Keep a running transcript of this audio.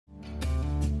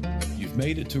You've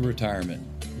made it to retirement.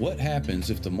 What happens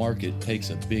if the market takes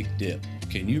a big dip?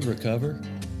 Can you recover?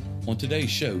 On today's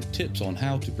show, tips on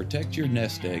how to protect your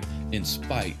nest egg in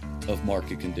spite of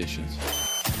market conditions.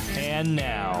 And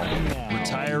now,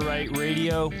 Retire Right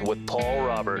Radio with Paul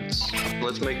Roberts.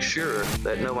 Let's make sure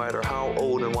that no matter how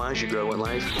old and wise you grow in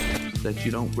life, that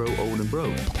you don't grow old and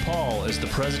broke. Paul is the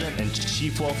President and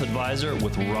Chief Wealth Advisor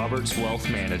with Roberts Wealth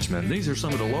Management. These are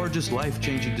some of the largest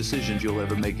life-changing decisions you'll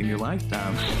ever make in your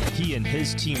lifetime. He and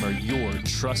his team are your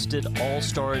trusted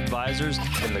all-star advisors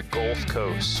in the Gulf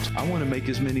Coast. I want to make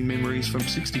as many memories from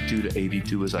 62 to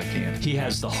 82 as I can. He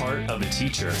has the heart of a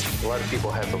teacher. A lot of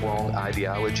people have the wrong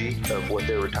ideology of what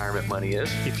their retirement money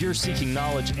is. If you're seeking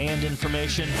knowledge and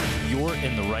information, you're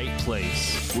in the right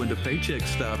place. When the paychecks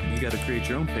stop, you got to create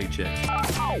your own paycheck.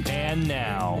 And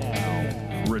now,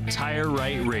 Retire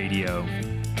Right Radio.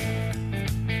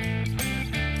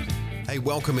 Hey,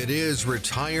 welcome. It is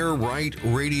Retire Right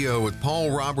Radio with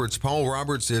Paul Roberts. Paul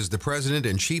Roberts is the President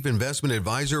and Chief Investment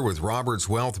Advisor with Roberts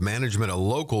Wealth Management, a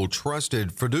local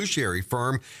trusted fiduciary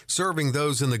firm serving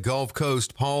those in the Gulf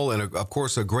Coast. Paul and, of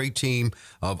course, a great team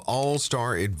of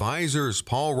all-star advisors.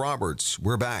 Paul Roberts,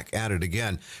 we're back at it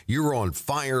again. You were on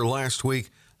fire last week.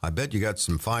 I bet you got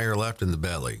some fire left in the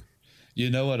belly. You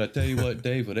know what? I tell you what,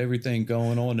 Dave, with everything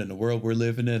going on in the world we're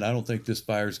living in, I don't think this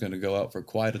fire is going to go out for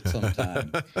quite some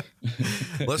time.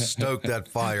 Let's stoke that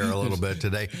fire a little bit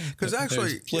today. Because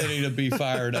actually, there's plenty to be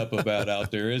fired up about out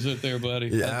there, isn't there, buddy?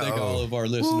 Yeah, I think all of our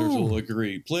listeners will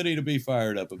agree. Plenty to be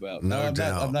fired up about. No I'm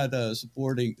doubt. not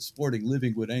supporting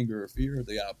living with anger or fear, or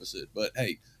the opposite. But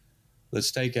hey,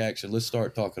 let's take action. Let's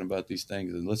start talking about these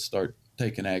things, and let's start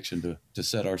taking action to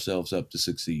set ourselves up to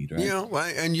succeed, right? Yeah,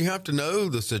 and you have to know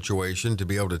the situation to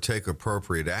be able to take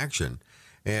appropriate action.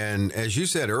 And as you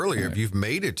said earlier, if you've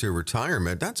made it to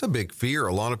retirement, that's a big fear.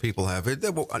 A lot of people have it.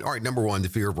 All right, number one, the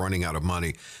fear of running out of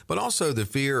money, but also the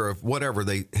fear of whatever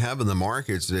they have in the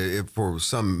markets if for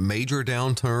some major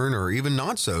downturn or even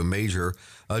not so major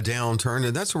a downturn.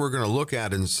 And that's what we're going to look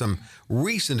at in some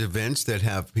recent events that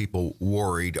have people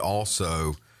worried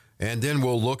also. And then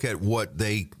we'll look at what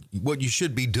you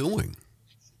should be doing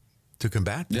to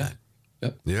combat that.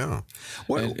 Yep. Yeah.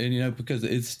 And you know, because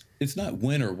it's not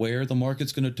when or where the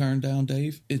market's going to turn down,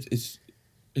 Dave. It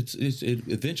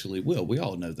eventually will. We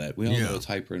all know that. We all know it's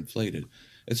hyperinflated.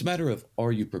 It's a matter of,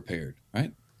 are you prepared,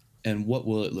 right? And what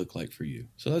will it look like for you?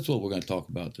 So that's what we're going to talk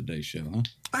about today's show, huh?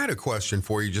 I had a question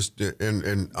for you,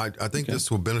 and I think this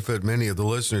will benefit many of the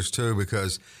listeners too,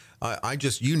 because I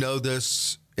just, you know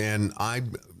this, and I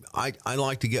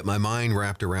like to get my mind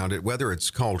wrapped around it, whether it's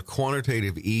called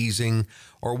quantitative easing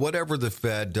or whatever the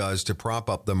Fed does to prop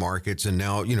up the markets. And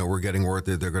now, we're getting word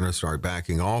that they're going to start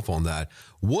backing off on that.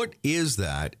 What is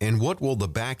that, and what will the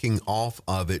backing off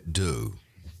of it do?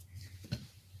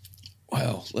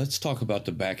 Well, let's talk about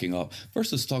the backing off.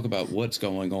 First, let's talk about what's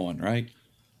going on, right?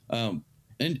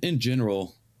 In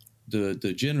general,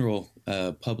 the general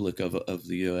public of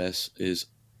the U.S. is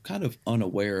kind of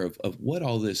unaware of what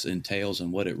all this entails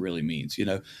and what it really means.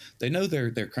 They know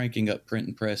they're cranking up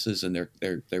printing presses and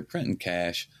they're printing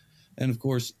cash, and of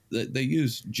course they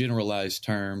use generalized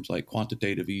terms like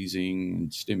quantitative easing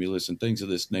and stimulus and things of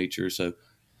this nature. So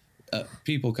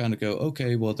people kind of go,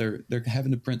 okay, well they're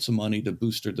having to print some money to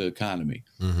booster the economy,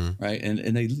 right?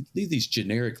 And they leave these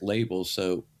generic labels.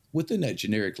 So within that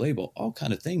generic label, all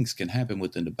kind of things can happen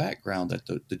within the background that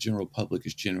the general public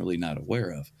is generally not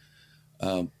aware of.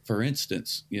 For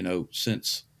instance,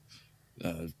 since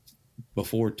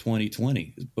before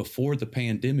 2020, before the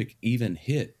pandemic even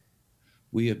hit,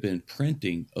 we have been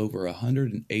printing over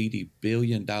 $180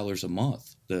 billion a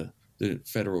month. The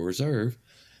Federal Reserve,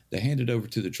 they handed over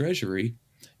to the Treasury.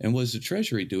 And what does the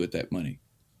Treasury do with that money?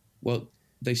 Well,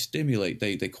 they stimulate,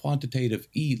 they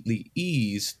quantitatively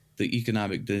ease the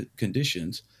economic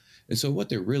conditions. And so what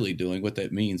they're really doing, what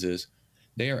that means is,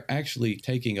 they are actually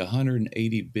taking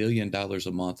 $180 billion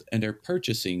a month and they're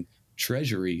purchasing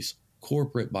treasuries,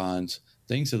 corporate bonds,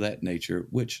 things of that nature,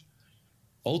 which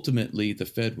ultimately the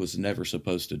Fed was never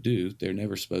supposed to do. They're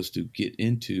never supposed to get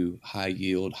into high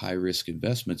yield, high risk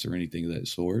investments or anything of that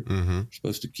sort. They're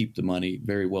supposed to keep the money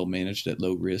very well managed at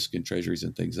low risk in treasuries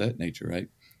and things of that nature, right?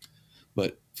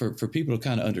 But for people to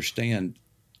kind of understand,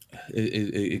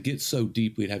 it gets so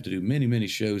deep, we'd have to do many, many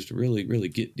shows to really, really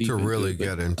get deep into it.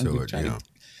 Get into it,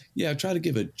 try to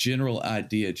give a general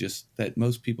idea just that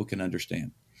most people can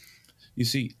understand. You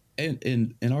see,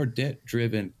 in our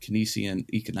debt-driven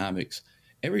Keynesian economics,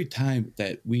 every time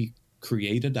that we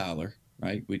create a dollar,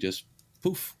 right, we just,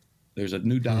 poof, there's a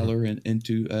new dollar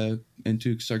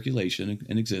into circulation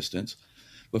and existence.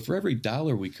 But for every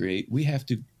dollar we create, we have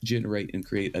to generate and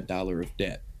create a dollar of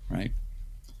debt, right?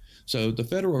 So the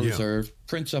Federal Reserve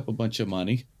prints up a bunch of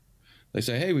money. They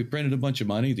say, hey, we printed a bunch of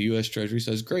money. The U.S. Treasury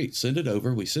says, great, send it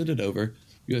over. We send it over.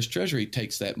 U.S. Treasury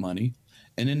takes that money,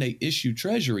 and then they issue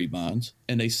Treasury bonds,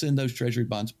 and they send those Treasury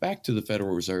bonds back to the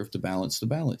Federal Reserve to balance the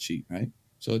balance sheet, right?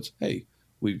 So it's, hey,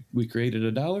 we created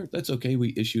 $1. That's okay.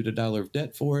 We issued $1 of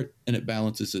debt for it, and it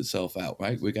balances itself out,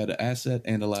 right? We got an asset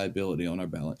and a liability on our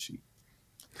balance sheet.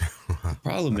 The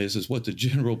problem is what the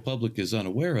general public is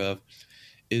unaware of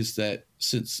is that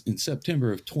since in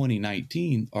September of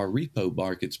 2019, our repo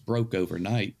markets broke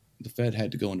overnight. The Fed had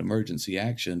to go into emergency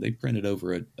action. They printed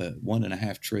over a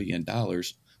 $1.5 trillion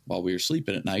while we were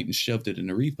sleeping at night and shoved it in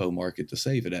the repo market to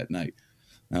save it at night.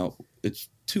 Now, it's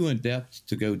too in-depth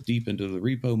to go deep into the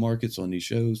repo markets on these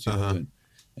shows you know,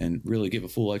 and really give a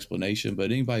full explanation.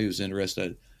 But anybody who's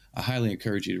interested, I highly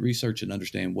encourage you to research and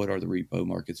understand what are the repo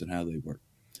markets and how they work.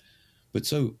 But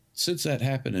so since that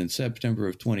happened in September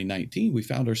of 2019, we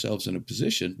found ourselves in a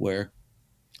position where,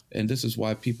 and this is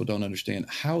why people don't understand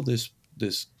how this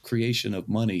creation of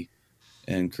money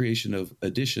and creation of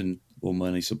additional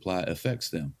money supply affects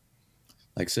them.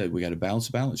 Like I said, we got to balance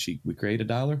the balance sheet. We create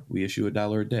 $1, we issue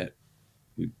 $1 of debt.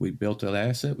 We built an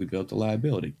asset, we built a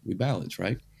liability. We balance,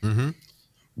 right? Mm-hmm.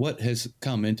 What has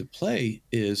come into play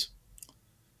is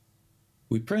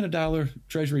we print $1,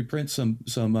 Treasury prints some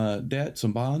debt,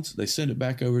 some bonds. They send it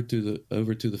back over to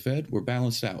the Fed. We're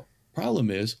balanced out. Problem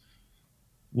is,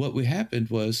 what happened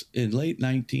was in late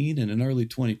 19 and in early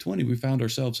 2020, we found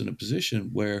ourselves in a position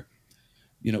where,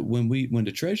 you know, when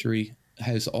the Treasury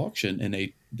has auction and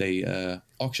they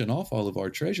auction off all of our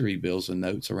Treasury bills and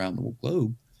notes around the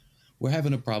globe, we're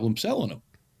having a problem selling them.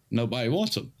 Nobody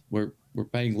wants them. We're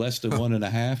paying less than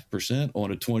 1.5%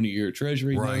 on a 20-year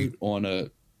Treasury note on a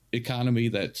economy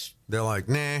that's they're like,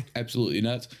 nah, absolutely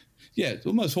nuts. Yeah, it's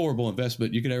the most horrible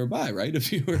investment you could ever buy, right?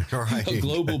 If you were a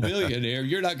global billionaire,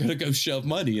 you're not going to go shove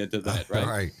money into that, right?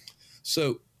 Right.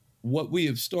 So what we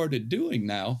have started doing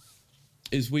now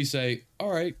is we say,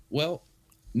 all right, well,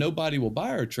 nobody will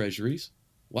buy our treasuries.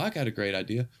 Well, I got a great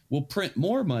idea. We'll print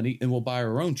more money and we'll buy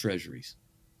our own treasuries.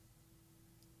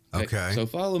 Okay. So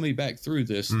follow me back through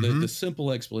this. Mm-hmm. The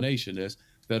simple explanation is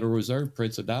Federal Reserve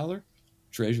prints $1,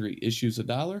 Treasury issues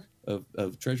 $1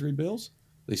 of Treasury bills.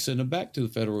 They send them back to the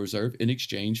Federal Reserve in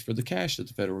exchange for the cash that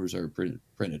the Federal Reserve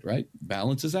printed, right?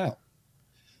 Balances out.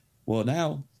 Well,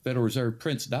 now Federal Reserve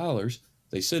prints dollars.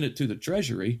 They send it to the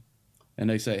Treasury, and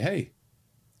they say, hey,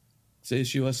 to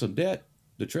issue us some debt.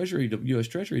 The U.S.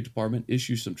 Treasury Department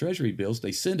issues some Treasury bills.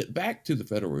 They send it back to the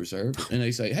Federal Reserve, and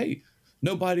they say, hey,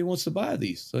 nobody wants to buy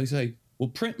these. So they say, well,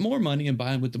 print more money and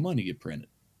buy them with the money you printed.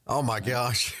 Oh, my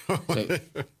gosh. So,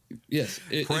 yes.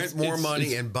 Print more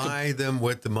money and buy them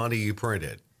with the money you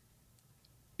printed.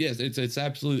 Yes, it's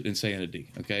absolute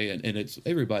insanity, okay? And it's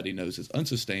everybody knows it's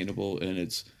unsustainable, and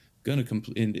it's going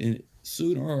to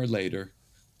sooner or later,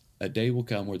 a day will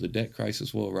come where the debt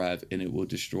crisis will arrive, and it will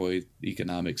destroy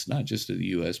economics, not just of the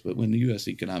U.S., but when the U.S.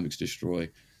 economics destroy,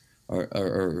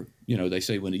 or you know, they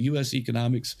say when the U.S.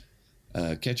 economics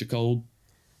catch a cold,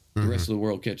 the rest of the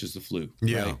world catches the flu.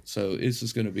 Yeah. Right? So it's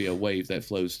just going to be a wave that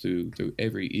flows through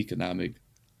every economic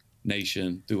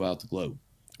nation throughout the globe.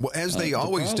 Well, as they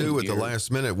always do at the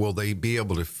last minute, will they be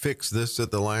able to fix this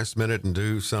at the last minute and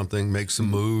do something, make some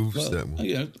moves?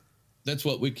 Well, that's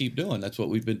what we keep doing. That's what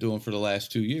we've been doing for the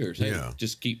last 2 years. Hey,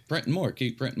 just keep printing more,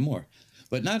 keep printing more.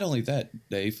 But not only that,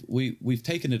 Dave, we've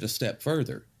taken it a step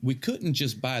further. We couldn't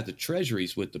just buy the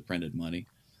treasuries with the printed money.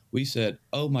 We said,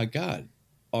 oh, my God,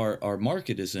 our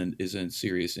market is in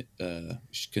serious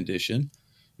condition.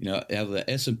 You know, out of the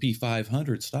S&P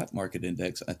 500 stock market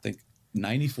index, I think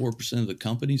 94% of the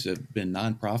companies have been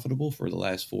non-profitable for the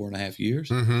last 4.5 years.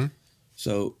 Mm-hmm.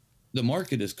 So the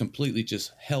market is completely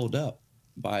just held up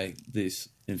by this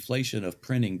inflation of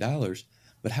printing dollars.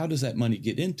 But how does that money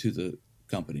get into the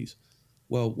companies?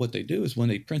 Well, what they do is when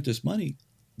they print this money,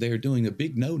 they're doing a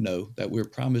big no-no that we're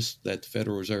promised that the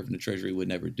Federal Reserve and the Treasury would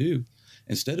never do.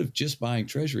 Instead of just buying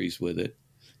treasuries with it,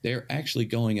 they're actually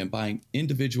going and buying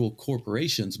individual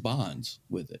corporations' bonds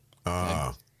with it.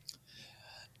 Okay?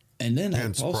 And then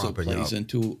that also plays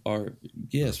into and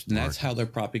that's how they're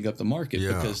propping up the market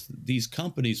because these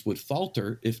companies would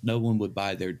falter if no one would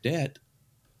buy their debt.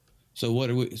 So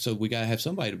we got to have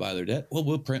somebody to buy their debt. Well,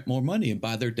 we'll print more money and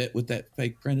buy their debt with that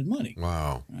fake printed money.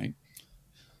 Wow. Right.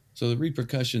 So the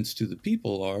repercussions to the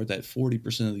people are that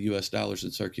 40% of the U.S. dollars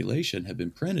in circulation have been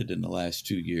printed in the last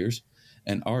 2 years,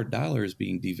 and our dollar is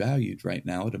being devalued right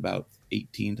now at about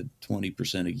 18 to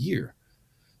 20% a year.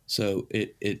 So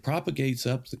it propagates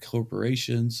up the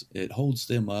corporations, it holds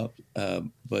them up,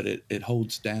 but it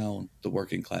holds down the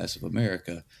working class of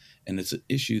America. And it's an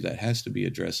issue that has to be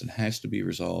addressed and has to be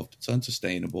resolved. It's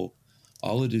unsustainable.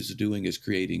 All it is doing is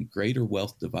creating greater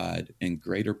wealth divide and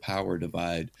greater power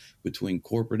divide between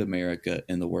corporate America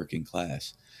and the working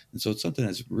class. And so it's something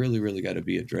that's really, really got to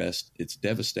be addressed. It's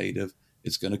devastative.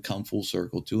 It's going to come full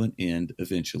circle to an end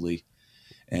eventually.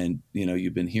 And,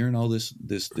 you've been hearing all this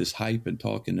hype and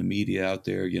talk in the media out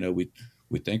there.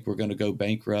 We think we're going to go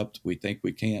bankrupt. We think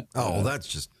we can't. That's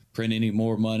just print any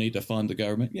more money to fund the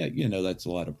government. Yeah, that's a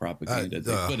lot of propaganda.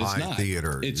 But it's not.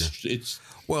 Theater.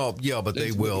 But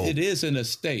they will. It is in a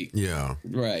state. Yeah.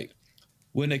 Right.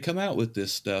 When they come out with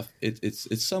this stuff,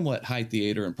 it's somewhat high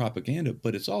theater and propaganda,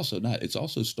 but it's also not. It's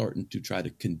also starting to try to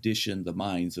condition the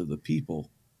minds of the people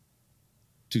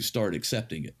to start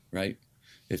accepting it, right?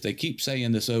 If they keep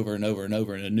saying this over and over and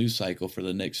over in a news cycle for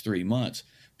the next 3 months,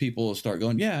 people will start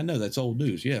going, yeah, I know that's old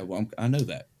news. Yeah, well, I know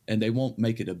that. And they won't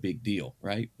make it a big deal,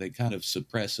 right? They kind of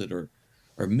suppress it or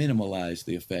minimalize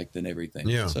the effect and everything.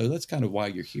 Yeah. So that's kind of why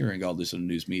you're hearing all this in the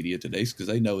news media today, because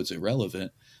they know it's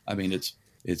irrelevant. I mean, it's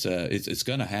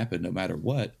going to happen no matter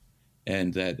what,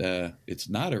 and that it's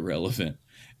not irrelevant.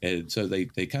 And so they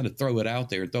kind of throw it out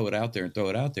there and throw it out there and throw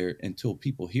it out there until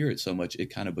people hear it so much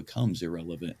it kind of becomes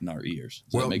irrelevant in our ears.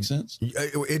 Does that make sense?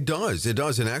 It does. It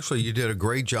does. And actually, you did a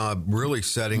great job really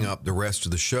setting up the rest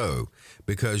of the show,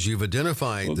 because you've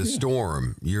identified the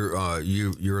storm. You're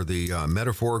the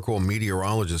metaphorical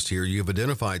meteorologist here. You've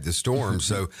identified the storm.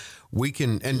 So we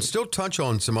can and still touch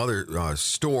on some other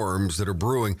storms that are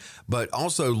brewing, but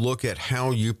also look at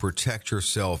how you protect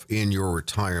yourself in your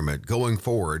retirement going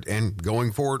forward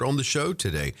on the show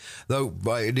today. Though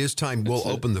it is time, we'll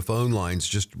open the phone lines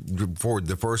just for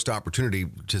the first opportunity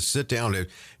to sit down.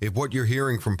 If what you're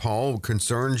hearing from Paul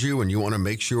concerns you and you want to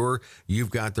make sure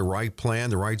you've got the right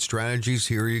plan, the right strategies,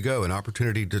 here you go. An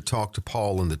opportunity to talk to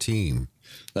Paul and the team.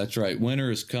 That's right.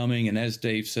 Winter is coming. And as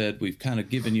Dave said, we've kind of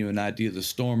given you an idea. The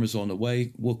storm is on the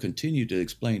way. We'll continue to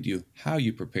explain to you how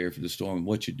you prepare for the storm and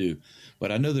what you do. But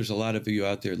I know there's a lot of you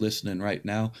out there listening right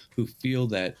now who feel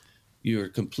that you're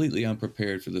completely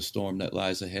unprepared for the storm that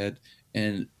lies ahead.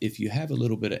 And if you have a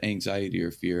little bit of anxiety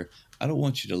or fear, I don't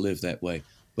want you to live that way.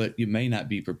 But you may not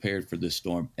be prepared for this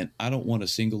storm. And I don't want a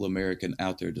single American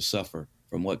out there to suffer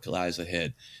from what lies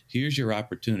ahead. Here's your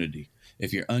opportunity.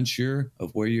 If you're unsure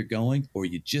of where you're going, or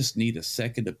you just need a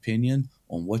second opinion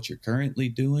on what you're currently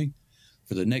doing,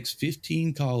 for the next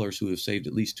 15 callers who have saved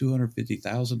at least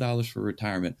 $250,000 for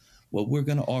retirement, what we're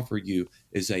going to offer you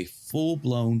is a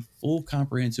full-blown, full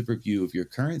comprehensive review of your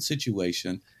current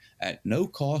situation at no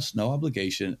cost, no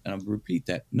obligation. And I'll repeat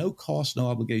that, no cost, no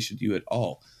obligation to you at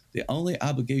all. The only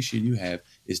obligation you have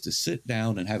is to sit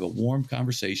down and have a warm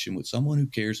conversation with someone who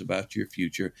cares about your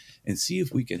future and see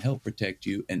if we can help protect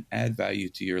you and add value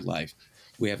to your life.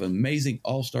 We have an amazing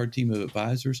all-star team of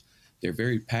advisors. They're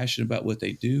very passionate about what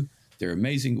they do. They're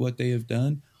amazing what they have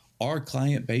done. Our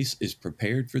client base is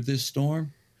prepared for this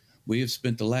storm. We have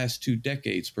spent the last 2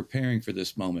 decades preparing for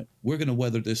this moment. We're going to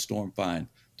weather this storm fine.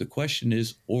 The question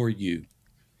is, are you?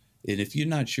 And if you're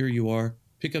not sure you are,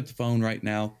 pick up the phone right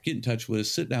now, get in touch with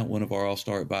us, sit down with one of our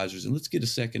all-star advisors, and let's get a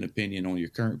second opinion on your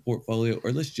current portfolio,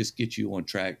 or let's just get you on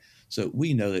track so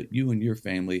we know that you and your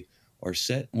family are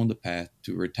set on the path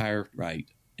to retire right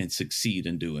and succeed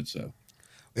in doing so.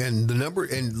 And the number,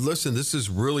 and listen, this is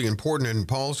really important, and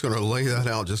Paul's going to lay that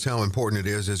out just how important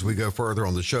it is as we go further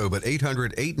on the show. But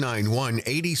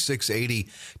 800-891-8680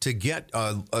 to get,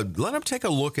 let them take a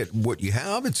look at what you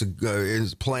have. It's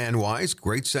plan-wise,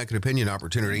 great second opinion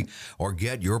opportunity, or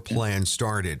get your plan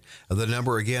started. The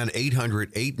number again,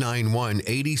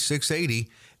 800-891-8680.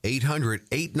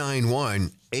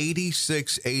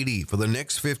 800-891-8680 for the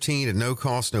next 15 at no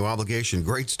cost, no obligation.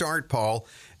 Great start, Paul.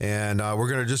 And we're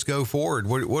going to just go forward.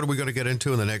 What are we going to get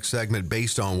into in the next segment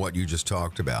based on what you just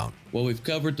talked about? Well, we've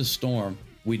covered the storm.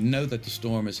 We know that the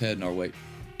storm is heading our way.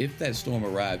 If that storm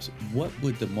arrives, what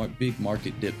would the big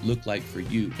market dip look like for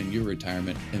you in your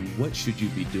retirement? And what should you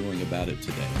be doing about it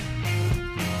today?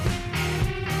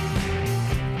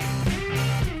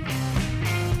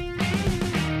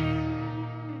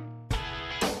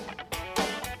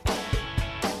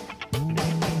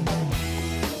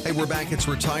 We're back. It's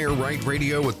Retire Right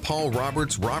Radio with Paul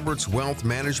Roberts, Roberts Wealth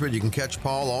Management. You can catch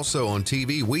Paul also on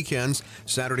TV weekends,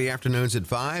 Saturday afternoons at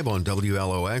 5 on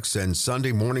WLOX and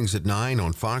Sunday mornings at 9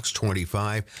 on Fox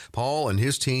 25. Paul and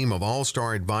his team of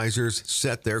all-star advisors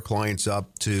set their clients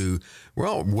up to,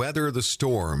 well, weather the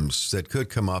storms that could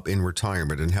come up in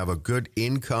retirement and have a good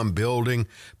income building,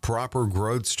 proper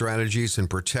growth strategies,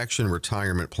 and protection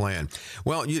retirement plan.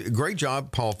 Well, great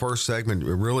job, Paul. First segment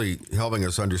really helping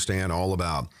us understand all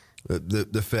about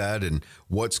the Fed and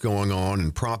what's going on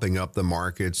and propping up the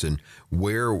markets and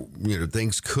where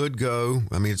things could go.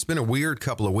 I mean, it's been a weird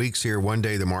couple of weeks here. One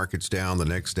day the market's down, the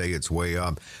next day it's way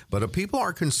up. But people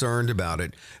are concerned about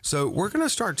it. So we're going to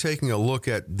start taking a look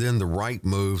at then the right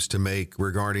moves to make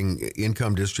regarding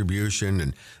income distribution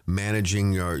and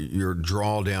managing your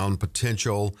drawdown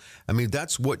potential. I mean,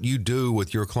 that's what you do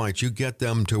with your clients. You get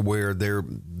them to where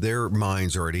their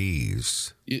minds are at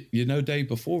ease. Dave,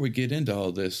 before we get into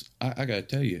all this, I got to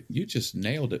tell you, you just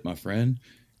nailed it, my friend.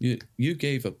 You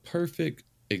gave a perfect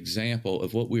example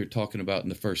of what we were talking about in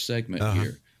the first segment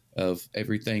here, of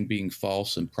everything being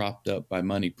false and propped up by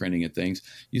money printing and things.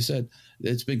 You said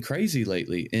it's been crazy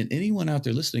lately, and anyone out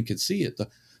there listening can see it.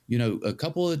 A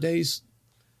couple of days,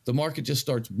 the market just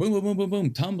starts boom, boom, boom, boom, boom,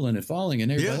 tumbling and falling,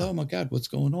 and everybody, oh my God, what's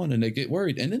going on? And they get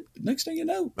worried, and then next thing you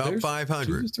know, there's 500,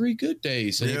 2 or 3 good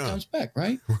days, and it comes back,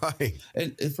 right? Right.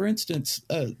 And for instance,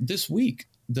 this week,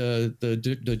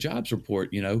 the jobs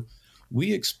report,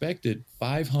 we expected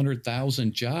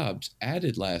 500,000 jobs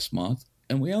added last month,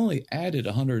 and we only added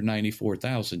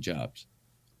 194,000 jobs.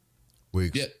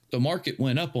 Yet the market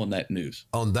went up on that news.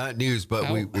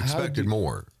 But we expected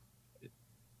more.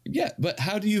 Yeah, but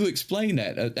how do you explain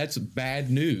that? That's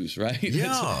bad news, right?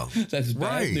 Yeah, that's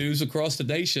bad news across the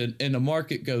nation, and the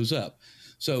market goes up.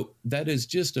 So that is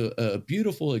just a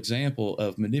beautiful example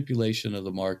of manipulation of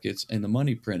the markets and the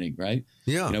money printing, right?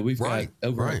 Yeah, we've got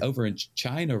over in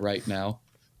China right now,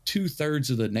 2/3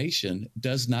 of the nation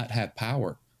does not have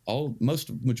power.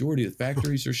 Majority of the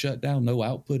factories are shut down. No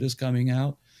output is coming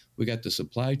out. We got the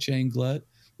supply chain glut.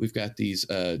 We've got these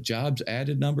jobs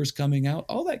added numbers coming out.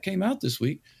 All that came out this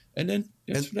week. And then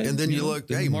yesterday, and then you look,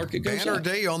 the market goes banner up.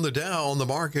 day on the Dow, on the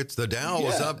markets. The Dow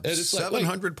was up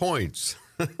 700 points.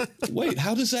 Wait,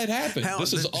 how does that happen?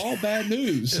 This is all bad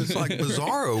news. It's like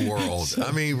bizarro world.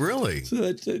 I mean, really. So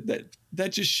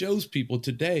that just shows people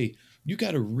today, you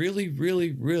got to really,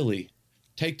 really, really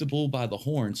take the bull by the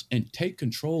horns and take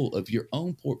control of your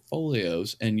own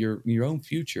portfolios and your own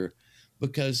future,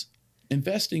 because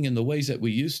investing in the ways that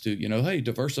we used to,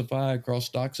 diversify across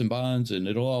stocks and bonds and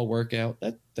it'll all work out.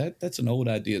 That's an old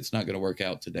idea. It's not going to work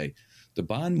out today. The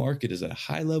bond market is at a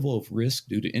high level of risk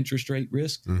due to interest rate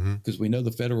risk, because we know the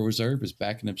Federal Reserve is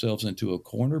backing themselves into a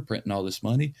corner, printing all this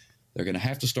money. They're going to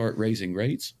have to start raising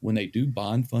rates. When they do,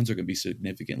 bond funds are going to be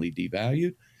significantly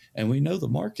devalued. And we know the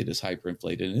market is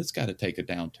hyperinflated and it's got to take a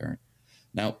downturn.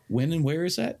 Now, when and where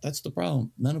is that? That's the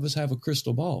problem. None of us have a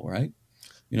crystal ball, right?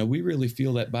 We really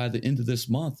feel that by the end of this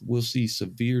month, we'll see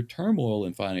severe turmoil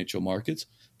in financial markets,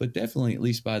 but definitely at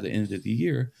least by the end of the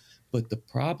year. But the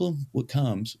problem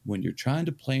comes when you're trying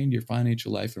to plan your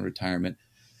financial life and retirement.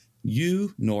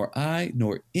 You, nor I,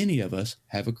 nor any of us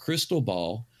have a crystal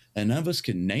ball, and none of us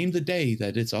can name the day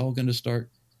that it's all going to start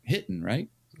hitting, right?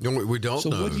 No, we don't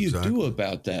know. So what do you do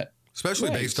about that?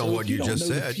 Especially based on what you just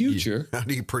said. How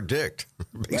do you predict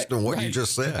based on what you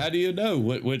just said? How do you know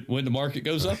when the market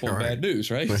goes up on bad news,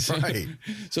 right? Right.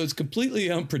 So it's completely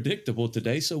unpredictable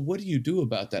today. So what do you do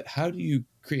about that? How do you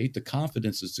create the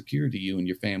confidence and security you and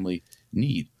your family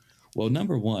need? Well,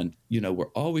 number one, we're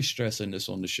always stressing this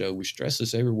on the show. We stress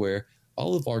this everywhere.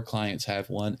 All of our clients have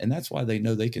one, and that's why they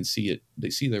know they can see it. They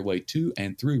see their way to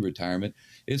and through retirement.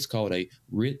 It's called a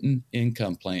written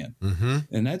income plan.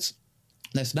 And that's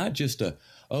not just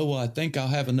I think I'll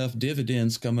have enough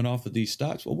dividends coming off of these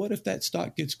stocks. Well, what if that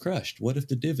stock gets crushed? What if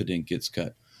the dividend gets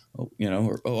cut?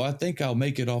 I think I'll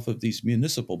make it off of these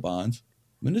municipal bonds.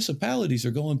 Municipalities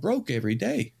are going broke every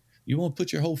day. You want to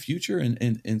put your whole future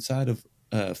inside of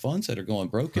funds that are going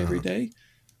broke every day?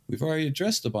 We've already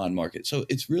addressed the bond market. So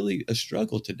it's really a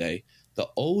struggle today. The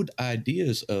old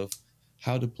ideas of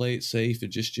how to play it safe and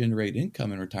just generate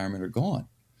income in retirement are gone.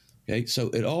 Okay, so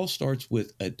it all starts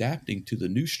with adapting to the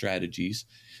new strategies,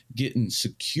 getting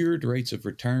secured rates of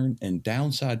return and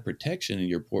downside protection in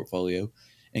your portfolio,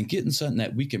 and getting something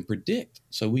that we can predict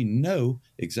so we know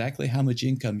exactly how much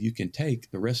income you can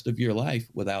take the rest of your life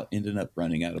without ending up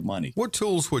running out of money. What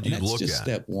tools would you look at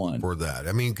step one for that?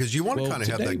 I mean, because you want to kind of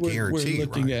have that guarantee, we're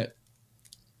looking right?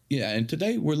 And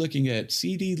today we're looking at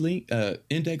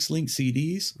index-linked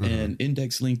CDs and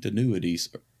index-linked annuities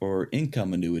or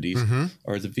income annuities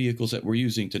are the vehicles that we're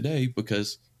using today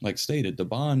because, like stated, the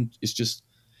bond is just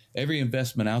every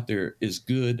investment out there is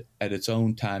good at its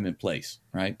own time and place,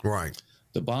 right? Right.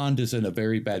 The bond is in a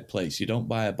very bad place. You don't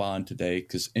buy a bond today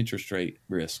because interest rate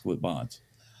risk with bonds.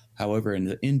 However, in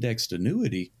the indexed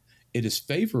annuity, it is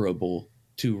favorable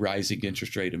to rising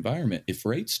interest rate environment. If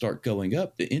rates start going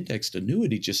up, the indexed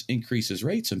annuity just increases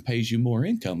rates and pays you more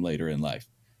income later in life.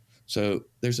 So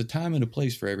there's a time and a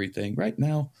place for everything. Right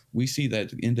now, we see that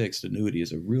the indexed annuity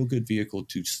is a real good vehicle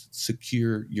to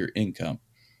secure your income.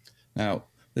 Now,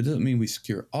 that doesn't mean we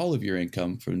secure all of your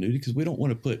income from annuity, because we don't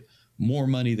want to put more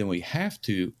money than we have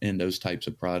to in those types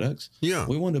of products. Yeah.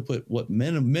 We want to put what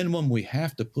minimum we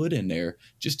have to put in there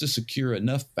just to secure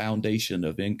enough foundation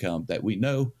of income that we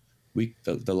know we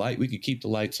could keep the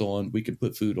lights on, we could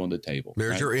put food on the table.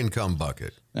 There's right? your income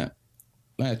bucket. Now,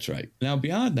 that's right. Now,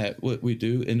 beyond that, what we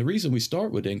do, and the reason we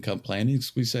start with income planning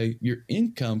is we say your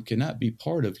income cannot be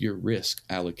part of your risk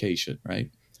allocation,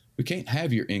 right? We can't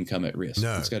have your income at risk.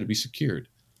 No. It's got to be secured.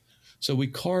 So we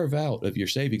carve out of your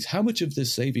savings, how much of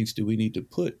this savings do we need to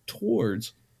put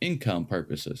towards income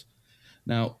purposes?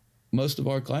 Now, most of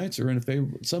our clients are in a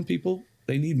favorable, some people,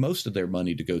 they need most of their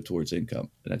money to go towards income.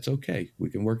 That's okay.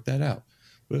 We can work that out.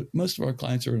 But most of our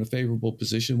clients are in a favorable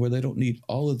position where they don't need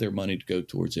all of their money to go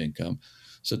towards income.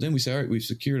 So then we say, all right, we've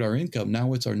secured our income. Now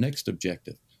what's our next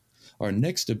objective? Our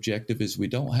next objective is we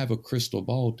don't have a crystal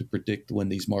ball to predict when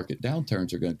these market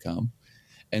downturns are going to come.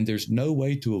 And there's no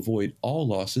way to avoid all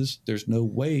losses. There's no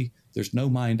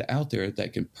mind out there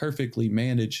that can perfectly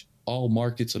manage all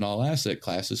markets and all asset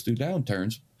classes through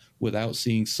downturns without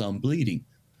seeing some bleeding.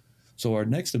 So our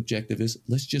next objective is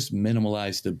let's just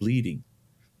minimize the bleeding.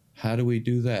 How do we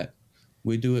do that?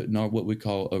 We do it in our what we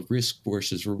call a risk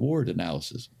versus reward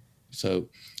analysis. So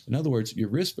in other words, your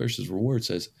risk versus reward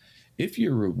says if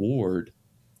your reward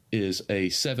is a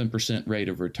 7% rate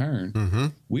of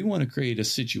return, we want to create a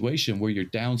situation where your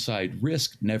downside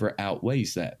risk never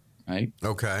outweighs that, right?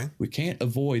 Okay. We can't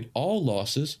avoid all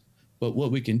losses, but what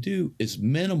we can do is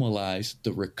minimize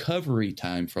the recovery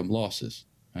time from losses,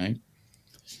 right?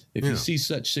 If you see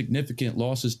such significant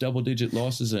losses, double-digit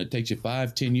losses, and it takes you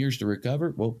 5-10 years to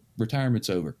recover, well, retirement's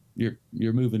over.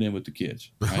 You're moving in with the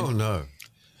kids. Right? Oh, no.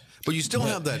 But you still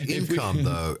have that income,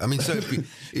 though. I mean, so if you,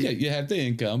 yeah, you have the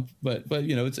income, but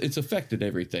you know, it's affected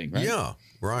everything, right? Yeah,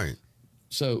 right.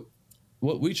 So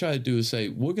what we try to do is say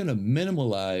we're going to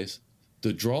minimize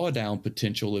the drawdown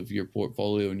potential of your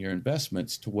portfolio and your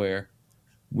investments to where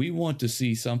we want to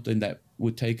see something that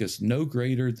would take us no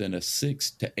greater than a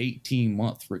 6 to 18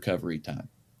 month recovery time.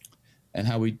 And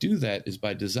how we do that is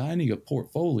by designing a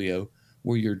portfolio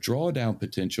where your drawdown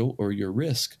potential or your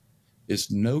risk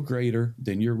is no greater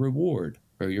than your reward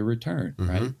or your return,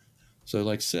 right? So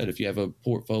like I said, if you have a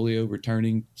portfolio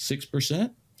returning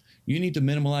 6%, you need to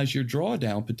minimize your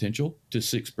drawdown potential to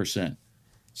 6%.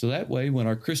 So that way, when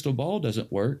our crystal ball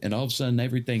doesn't work and all of a sudden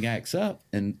everything acts up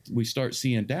and we start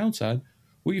seeing downside,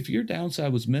 well, if your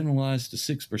downside was minimalized to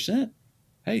 6%,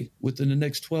 hey, within the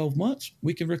next 12 months,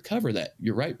 we can recover that.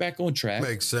 You're right back on track.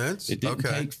 Makes sense. It didn't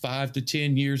take 5 to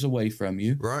 10 years away from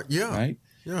you. Right. Yeah. Right.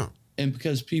 Yeah. And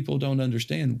because people don't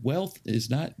understand, wealth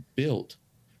is not built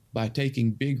by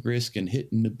taking big risk and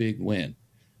hitting the big win.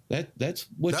 That's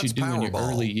what you do in your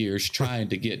early years trying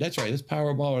to get. That's right. That's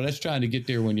Powerball, or that's trying to get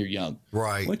there when you're young.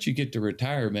 Right. Once you get to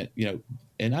retirement, you know,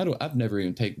 and I've never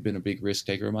even been a big risk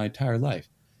taker in my entire life.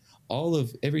 All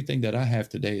of everything that I have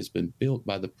today has been built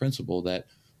by the principle that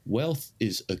wealth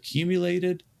is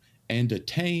accumulated and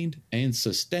attained and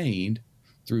sustained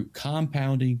through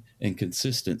compounding and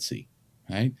consistency.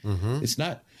 Right? It's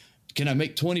not, can I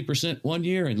make 20% one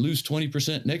year and lose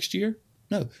 20% next year?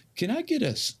 No. Can I get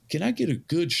a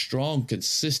good, strong,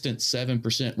 consistent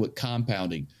 7% with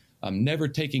compounding? I'm never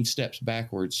taking steps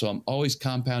backwards, so I'm always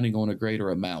compounding on a greater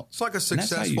amount. It's like a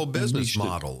successful business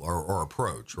model or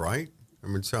approach, right? I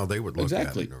mean, it's how they would look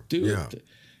at it. Exactly.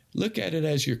 Look at it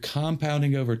as you're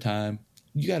compounding over time.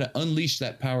 You got to unleash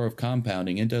that power of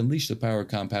compounding. And to unleash the power of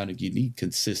compounding, you need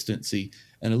consistency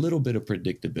and a little bit of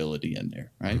predictability in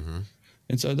there, right?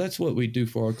 And so that's what we do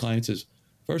for our clients is,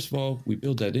 first of all, we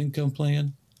build that income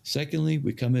plan. Secondly,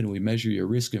 we come in and we measure your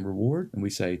risk and reward, and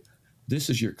we say, this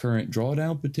is your current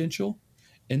drawdown potential,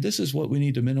 and this is what we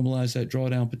need to minimize that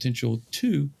drawdown potential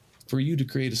to for you to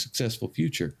create a successful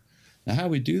future. Now, how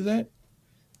we do that,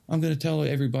 I'm going to tell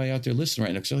everybody out there listening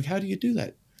right now, so like, how do you do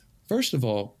that? First of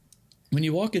all, when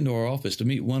you walk into our office to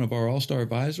meet one of our all-star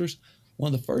advisors,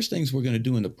 one of the first things we're going to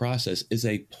do in the process is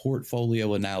a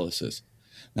portfolio analysis.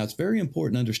 Now, it's very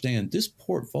important to understand this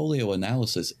portfolio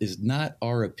analysis is not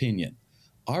our opinion.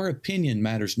 Our opinion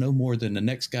matters no more than the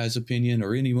next guy's opinion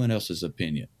or anyone else's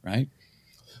opinion, right?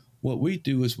 What we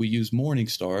do is we use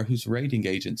Morningstar, who's a rating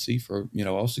agency for,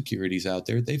 all securities out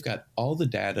there. They've got all the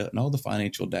data and all the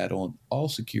financial data on all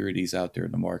securities out there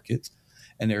in the markets,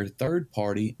 and they're a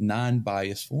third-party,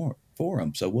 non-biased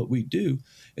forum. So what we do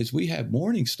is we have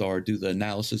Morningstar do the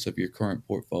analysis of your current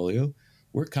portfolio.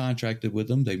 We're contracted with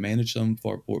them. They manage some of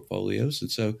our portfolios.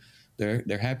 And so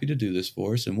they're happy to do this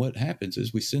for us. And what happens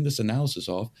is we send this analysis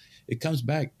off. It comes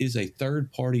back is a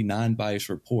third-party non-biased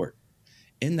report.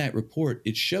 In that report,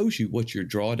 it shows you what your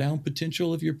drawdown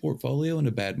potential of your portfolio in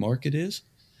a bad market is,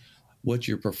 what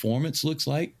your performance looks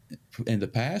like in the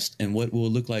past, and what will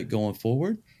look like going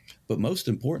forward. But most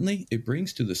importantly, it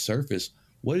brings to the surface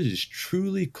what it is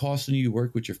truly costing you to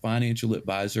work with your financial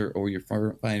advisor or your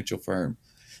financial firm.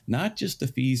 Not just the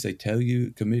fees they tell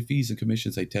you, fees and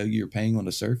commissions they tell you you're paying on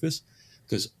the surface,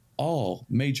 because all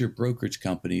major brokerage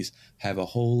companies have a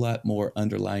whole lot more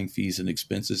underlying fees and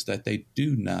expenses that they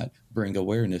do not bring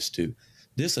awareness to.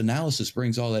 This analysis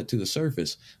brings all that to the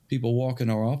surface. People walk in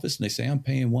our office and they say, I'm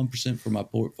paying 1% for my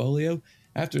portfolio.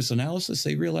 After this analysis,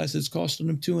 they realize it's costing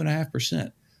them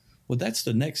 2.5%. Well, that's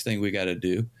the next thing we got to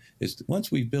do is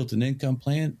once we've built an income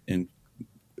plan and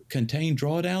contained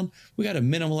drawdown, we got to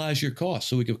minimize your costs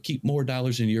so we can keep more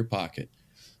dollars in your pocket.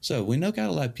 So we know got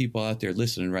a lot of people out there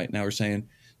listening right now are saying,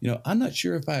 I'm not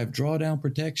sure if I have drawdown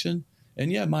protection.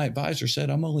 And yeah, my advisor said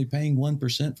I'm only paying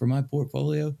 1% for my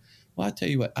portfolio. Well, I tell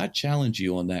you what, I challenge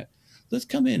you on that. Let's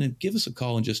come in and give us a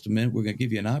call in just a minute. We're going to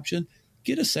give you an option.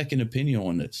 Get a second opinion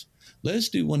on this. Let's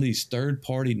do one of these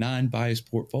third-party, non-biased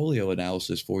portfolio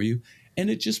analysis for you, and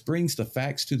it just brings the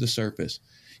facts to the surface.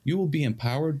 You will be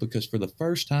empowered because for the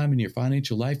first time in your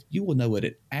financial life, you will know what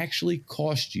it actually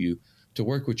costs you to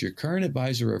work with your current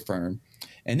advisor or firm.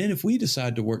 And then if we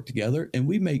decide to work together and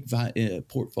we make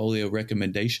portfolio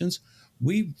recommendations,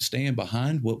 we stand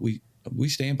behind what we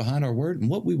stand behind our word. And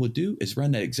what we will do is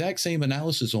run that exact same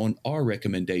analysis on our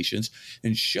recommendations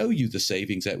and show you the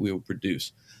savings that we will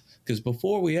produce. Because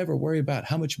before we ever worry about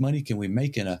how much money can we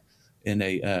make in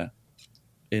a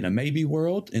maybe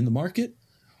world in the market,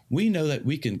 we know that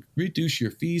we can reduce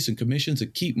your fees and commissions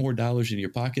and keep more dollars in your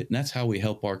pocket. And that's how we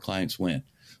help our clients win.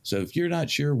 So if you're not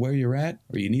sure where you're at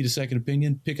or you need a second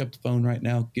opinion, pick up the phone right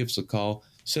now, give us a call,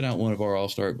 sit out one of our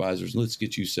All-Star advisors, and let's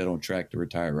get you set on track to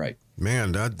retire right.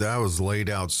 Man, that was laid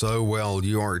out so well.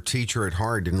 You are a teacher at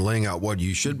heart and laying out what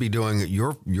you should be doing,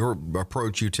 your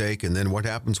approach you take, and then what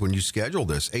happens when you schedule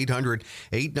this.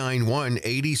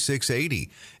 800-891-8680.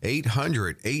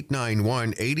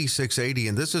 800-891-8680.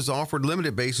 And this is offered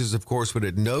limited basis, of course, but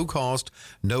at no cost,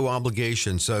 no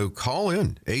obligation. So call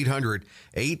in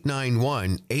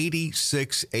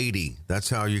 800-891-8680. That's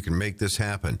how you can make this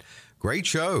happen. Great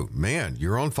show, man.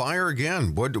 You're on fire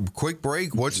again. Quick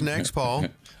break. What's next, Paul?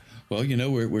 Well,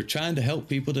 we're trying to help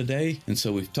people today. And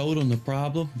so we've told them the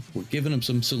problem. We're giving them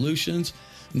some solutions.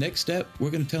 Next step, we're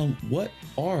going to tell them what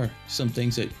are some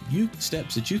things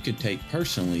steps that you can take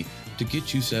personally to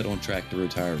get you set on track to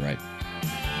retire right.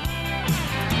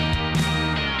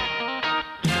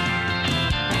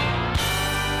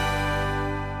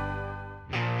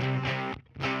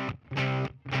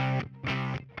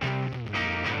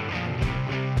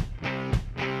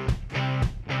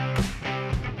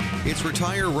 It's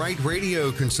Retire Right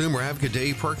Radio. Consumer advocate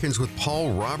Dave Perkins with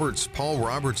Paul Roberts. Paul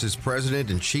Roberts is president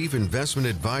and chief investment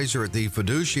advisor at the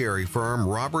fiduciary firm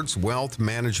Roberts Wealth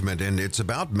Management, and it's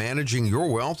about managing your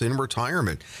wealth in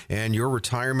retirement and your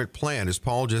retirement plan. As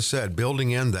Paul just said,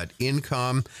 building in that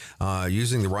income,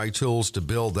 using the right tools to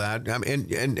build that.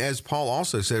 And as Paul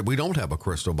also said, we don't have a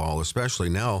crystal ball, especially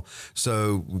now.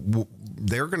 So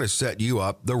they're going to set you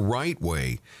up the right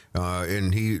way.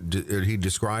 And he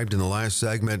described in the last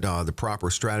segment the proper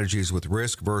strategies with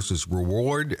risk versus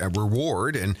reward,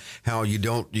 and how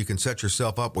you can set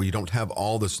yourself up where you don't have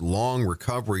all this long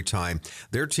recovery time.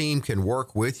 Their team can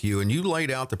work with you, and you laid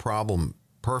out the problem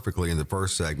perfectly in the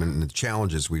first segment and the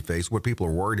challenges we face, what people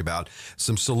are worried about,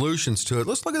 some solutions to it.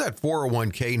 Let's look at that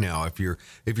 401k now. If you're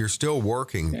still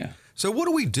working. Yeah. So what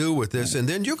do we do with this? And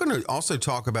then you're going to also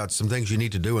talk about some things you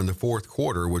need to do in the fourth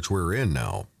quarter, which we're in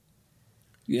now.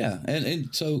 Yeah. And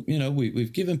so,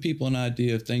 we've given people an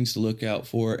idea of things to look out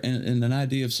for and an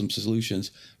idea of some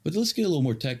solutions. But let's get a little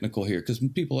more technical here, because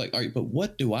people are like, all right, but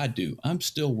what do I do? I'm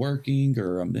still working,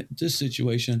 or I'm in this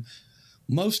situation.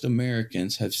 Most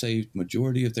Americans have saved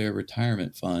majority of their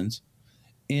retirement funds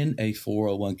in a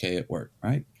 401k at work,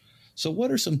 right? So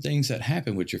what are some things that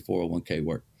happen with your 401k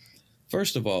work?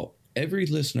 First of all, every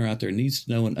listener out there needs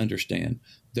to know and understand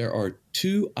there are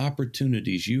two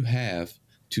opportunities you have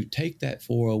to take that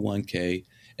 401k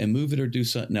and move it or do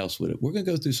something else with it. We're going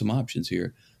to go through some options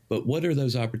here, but what are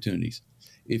those opportunities?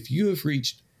 If you have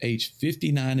reached age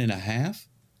 59 and a half,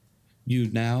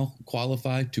 you now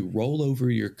qualify to roll over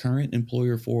your current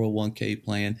employer 401k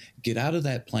plan, get out of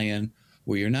that plan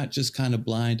where you're not just kind of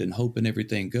blind and hoping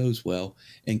everything goes well,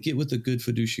 and get with a good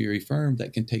fiduciary firm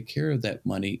that can take care of that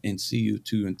money and see you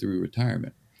to and through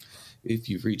retirement. If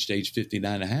you've reached age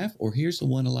 59 and a half, or here's the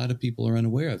one a lot of people are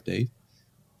unaware of, Dave,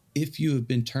 if you have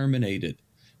been terminated,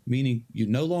 meaning you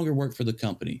no longer work for the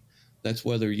company, that's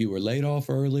whether you were laid off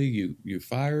early, you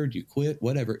fired, you quit,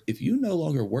 whatever. If you no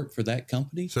longer work for that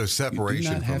company, so separation you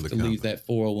do not have from the to company. leave that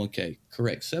 401k.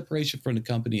 Correct. Separation from the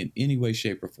company in any way,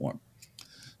 shape, or form.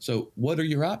 So what are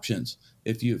your options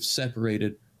if you've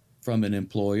separated from an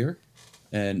employer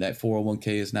and that 401k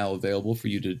is now available for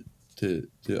you to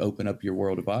open up your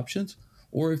world of options?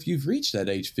 Or if you've reached that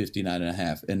age 59 and a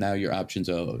half and now your options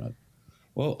are,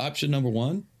 well, option number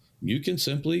one, you can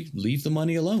simply leave the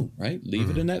money alone, right? Leave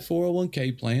it in that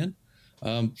 401k plan.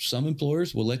 Some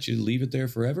employers will let you leave it there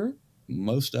forever.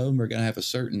 Most of them are going to have a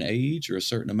certain age or a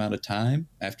certain amount of time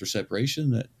after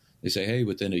separation that they say, hey,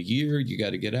 within a year, you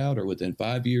got to get out, or within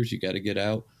 5 years, you got to get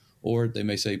out. Or they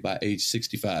may say by age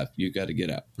 65, you got to get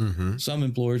out. Some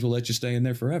employers will let you stay in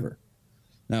there forever.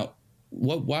 Now,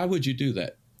 why would you do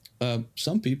that?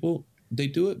 Some people, they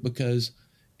do it because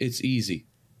it's easy.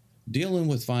 Dealing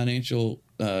with financial,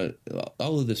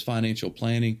 all of this financial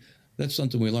planning, that's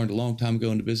something we learned a long time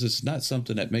ago in the business. It's not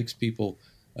something that makes people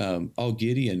all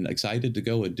giddy and excited to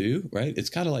go and do, right? It's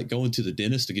kind of like going to the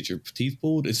dentist to get your teeth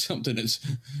pulled. It's something that's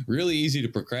really easy to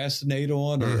procrastinate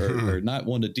on or not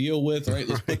want to deal with, right?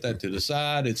 Let's put that to the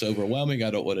side. It's overwhelming.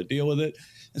 I don't want to deal with it.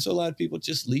 And so a lot of people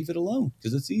just leave it alone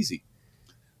because it's easy.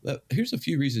 But here's a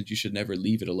few reasons you should never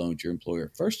leave it alone to your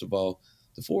employer. First of all,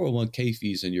 the 401k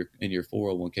fees in your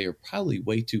 401k are probably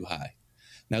way too high.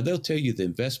 Now, they'll tell you the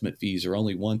investment fees are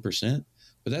only 1%,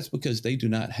 but that's because they do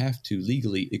not have to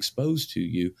legally expose to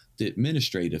you the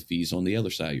administrative fees on the other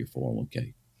side of your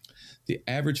 401k. The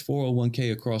average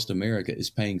 401k across America is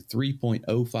paying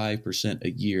 3.05%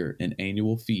 a year in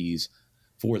annual fees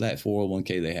for that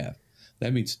 401k they have.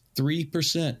 That means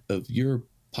 3% of your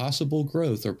possible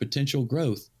growth or potential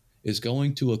growth is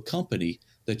going to a company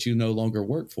that you no longer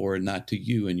work for and not to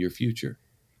you in your future.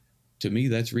 To me,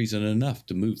 that's reason enough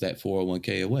to move that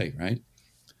 401k away, right?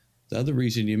 The other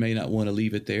reason you may not want to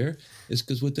leave it there is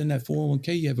because within that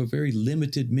 401k, you have a very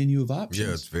limited menu of options.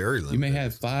 Yeah, it's very limited. You may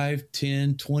have 5,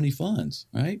 10, 20 funds,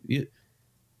 right?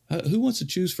 Who wants to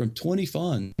choose from 20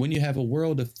 funds when you have a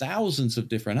world of thousands of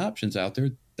different options out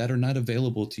there that are not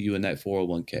available to you in that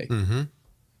 401k?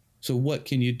 So what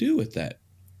can you do with that?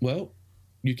 Well,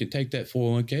 you can take that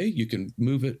 401k, you can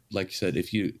move it. Like you said,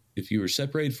 if you were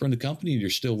separated from the company and you're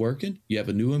still working, you have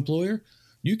a new employer,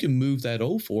 you can move that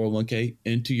old 401k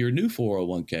into your new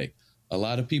 401k. A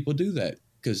lot of people do that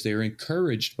because they're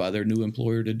encouraged by their new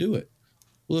employer to do it.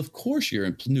 Well, of course,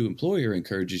 your new employer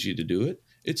encourages you to do it.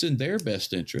 It's in their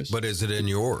best interest. But is it in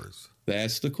yours?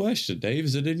 That's the question, Dave.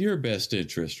 Is it in your best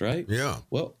interest, right? Yeah.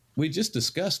 Well, we just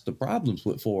discussed the problems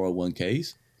with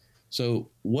 401ks. So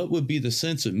what would be the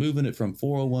sense of moving it from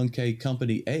 401k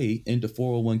company A into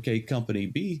 401k company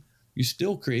B? You're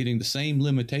still creating the same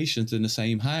limitations and the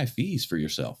same high fees for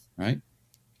yourself, right?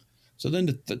 So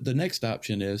then the next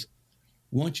option is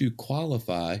once you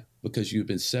qualify because you've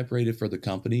been separated from the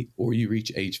company or you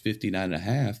reach age 59 and a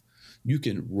half, you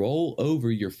can roll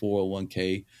over your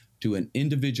 401k to an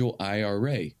individual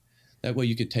IRA. That way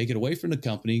you can take it away from the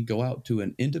company, go out to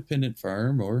an independent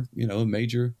firm or, a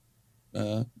major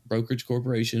brokerage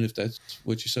corporation, if that's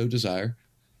what you so desire,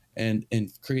 and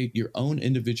create your own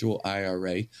individual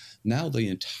IRA. Now the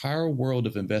entire world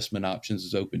of investment options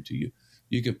is open to you.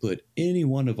 You can put any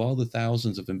one of all the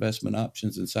thousands of investment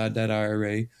options inside that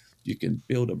IRA. You can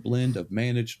build a blend of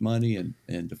managed money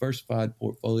and diversified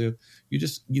portfolio.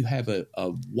 You have a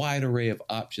wide array of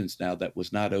options now that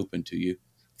was not open to you,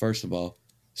 first of all.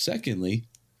 Secondly,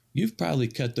 you've probably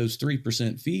cut those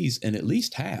 3% fees in at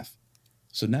least half.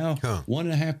 So now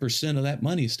 1.5% of that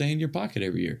money is staying in your pocket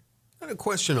every year. I have a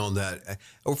question on that.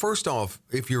 Well, first off,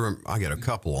 I got a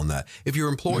couple on that. If your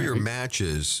employer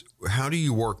matches, how do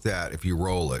you work that if you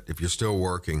roll it, if you're still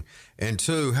working? And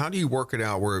two, how do you work it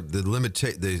out where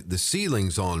the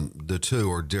ceilings on the two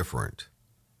are different?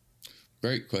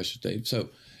 Great question, Dave. So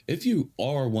if you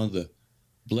are one of the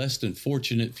blessed and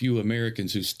fortunate few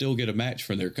Americans who still get a match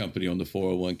from their company on the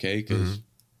 401k, because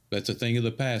that's a thing of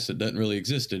the past that doesn't really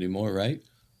exist anymore, right?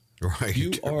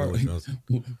 Right.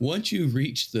 Once you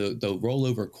reach the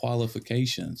rollover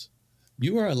qualifications,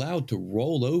 you are allowed to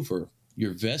roll over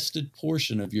your vested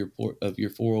portion of your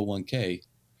 401k,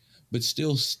 but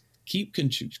still keep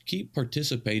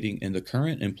participating in the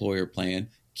current employer plan,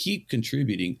 keep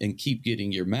contributing, and keep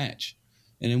getting your match.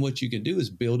 And then what you can do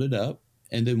is build it up.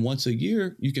 And then once a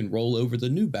year, you can roll over the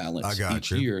new balance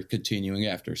each year, continuing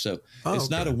after. So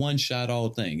it's not a one-shot all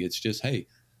thing. It's just, hey,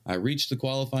 I reached the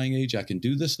qualifying age. I can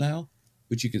do this now,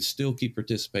 but you can still keep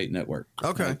participating at work.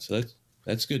 Okay. Right? So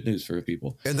That's good news for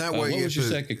people. And that way, what was your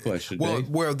second question, Dave?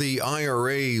 Well, the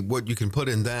IRA, what you can put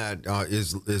in that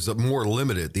is more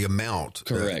limited, the amount.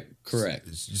 Correct.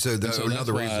 So that's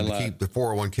another reason to keep the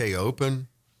 401k open.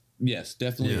 Yes,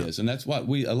 definitely is. And that's why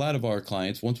a lot of our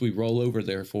clients, once we roll over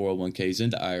their 401ks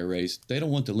into IRAs, they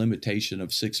don't want the limitation of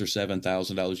 $6,000 or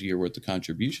 $7,000 a year worth of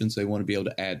contributions. They want to be able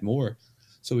to add more.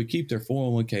 So we keep their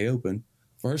 401k open,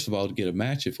 first of all, to get a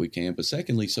match if we can, but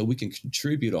secondly, so we can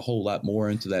contribute a whole lot more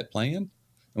into that plan.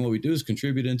 And what we do is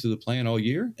contribute into the plan all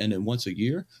year. And then once a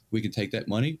year, we can take that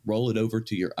money, roll it over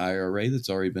to your IRA that's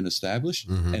already been established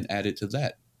and add it to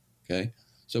that. Okay.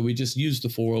 So we just use the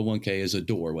 401k as a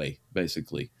doorway,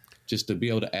 basically, just to be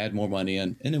able to add more money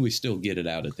in. And then we still get it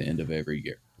out at the end of every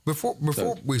year. Before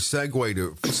we segue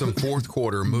to some fourth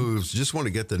quarter moves, just want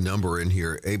to get the number in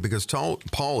here, because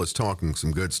Paul is talking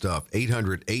some good stuff.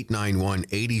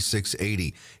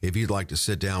 800-891-8680. If you'd like to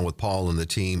sit down with Paul and the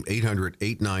team,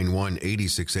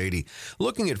 800-891-8680.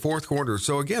 Looking at fourth quarter,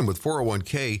 so again, with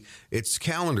 401k, it's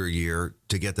calendar year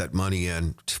to get that money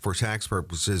in for tax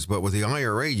purposes. But with the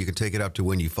IRA, you can take it up to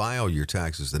when you file your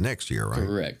taxes the next year, right?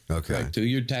 Correct. Okay. Correct. To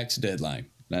your tax deadline.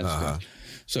 That's good.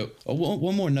 So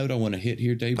one more note I want to hit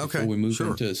here, Dave, before we move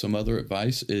into some other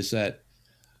advice, is that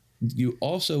you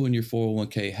also in your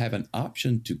 401k have an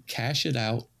option to cash it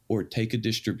out or take a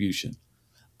distribution.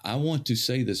 I want to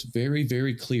say this very,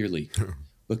 very clearly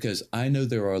because I know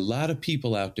there are a lot of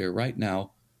people out there right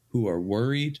now who are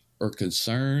worried or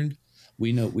concerned.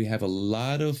 We know we have a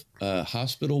lot of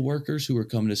hospital workers who are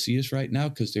coming to see us right now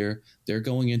because they're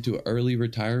going into an early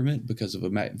retirement because of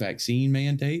a vaccine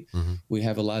mandate. We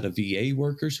have a lot of VA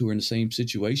workers who are in the same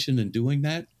situation and doing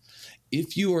that.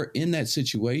 If you are in that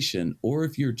situation, or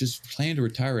if you're just planning to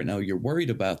retire right now, you're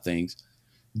worried about things,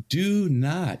 do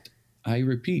not, I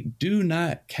repeat, do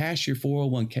not cash your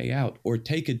 401k out or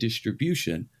take a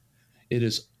distribution. It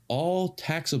is all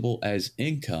taxable as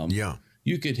income. Yeah.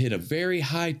 You could hit a very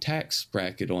high tax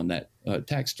bracket on that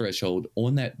tax threshold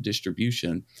on that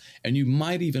distribution. And you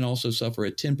might even also suffer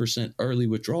a 10% early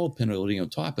withdrawal penalty on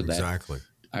top of that. Exactly.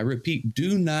 I repeat,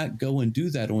 do not go and do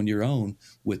that on your own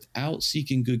without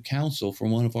seeking good counsel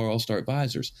from one of our All-Star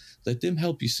advisors. Let them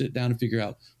help you sit down and figure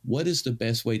out what is the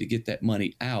best way to get that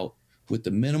money out with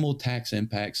the minimal tax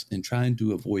impacts and trying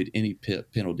to avoid any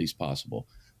penalties possible.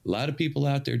 A lot of people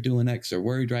out there doing that because they're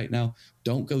worried right now.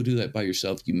 Don't go do that by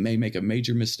yourself. You may make a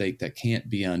major mistake that can't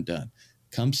be undone.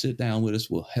 Come sit down with us.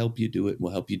 We'll help you do it.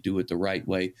 We'll help you do it the right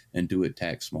way and do it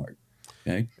tax smart.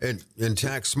 Okay. And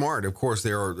tax smart, of course,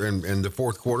 there are and the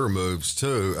fourth quarter moves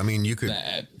too. I mean, you can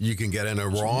get in a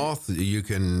Roth.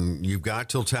 You've got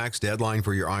till tax deadline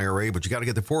for your IRA, but you got to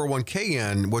get the 401k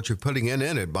in, what you're putting in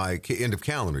it by end of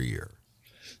calendar year.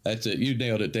 That's it. You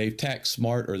nailed it, Dave. Tax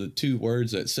smart are the two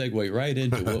words that segue right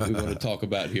into what we want to talk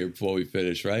about here before we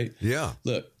finish, right? Yeah.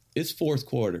 Look, it's fourth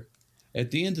quarter.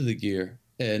 At the end of the year,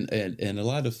 and a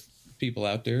lot of people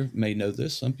out there may know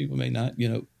this. Some people may not.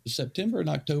 September and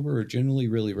October are generally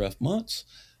really rough months.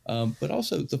 But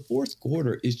also the fourth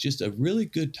quarter is just a really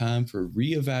good time for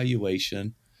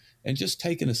reevaluation and just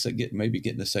getting a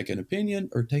second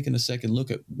opinion or taking a second look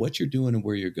at what you're doing and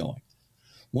where you're going.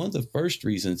 One of the first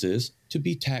reasons is to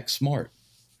be tax smart.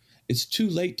 It's too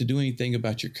late to do anything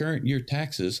about your current year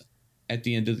taxes at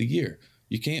the end of the year.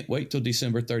 You can't wait till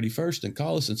December 31st and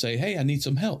call us and say, hey, I need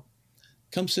some help.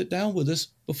 Come sit down with us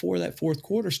before that fourth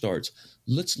quarter starts.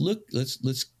 Let's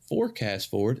forecast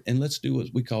forward and let's do what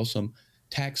we call some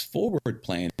tax forward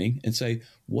planning and say,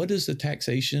 what does the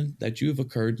taxation that you have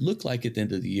occurred look like at the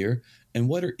end of the year? And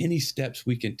what are any steps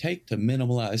we can take to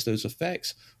minimize those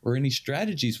effects or any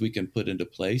strategies we can put into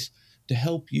place to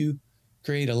help you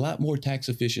create a lot more tax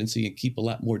efficiency and keep a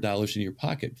lot more dollars in your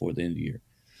pocket for the end of the year?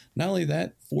 Not only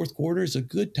that, fourth quarter is a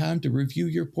good time to review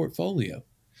your portfolio.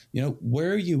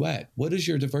 Where are you at? What does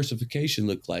your diversification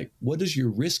look like? What does your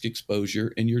risk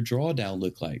exposure and your drawdown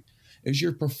look like? Is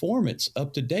your performance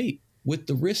up to date with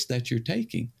the risk that you're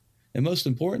taking? And most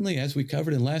importantly, as we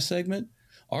covered in last segment,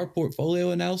 our portfolio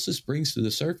analysis brings to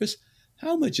the surface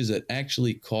how much is it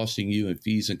actually costing you in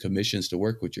fees and commissions to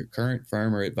work with your current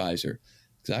firm or advisor.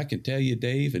 Because I can tell you,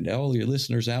 Dave, and all your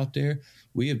listeners out there,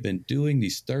 we have been doing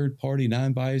these third-party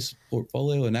non-biased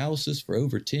portfolio analysis for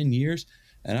over 10 years.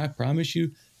 And I promise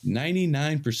you,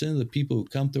 99% of the people who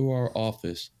come through our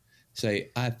office say,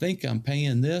 I think I'm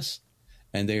paying this.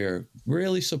 And they are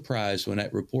really surprised when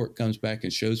that report comes back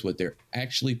and shows what they're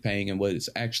actually paying and what it's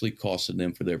actually costing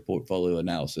them for their portfolio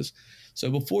analysis. So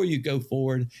before you go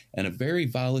forward in a very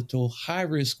volatile,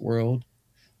 high-risk world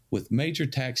with major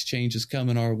tax changes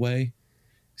coming our way,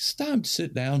 it's time to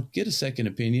sit down, get a second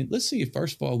opinion. Let's see if,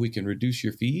 first of all, we can reduce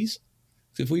your fees.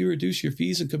 If we reduce your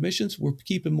fees and commissions, we're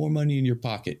keeping more money in your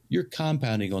pocket. You're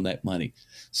compounding on that money.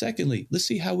 Secondly, let's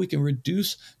see how we can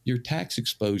reduce your tax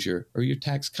exposure or your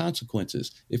tax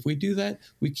consequences. If we do that,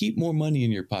 we keep more money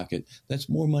in your pocket. That's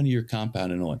more money you're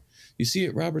compounding on. You see,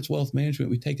 at Roberts Wealth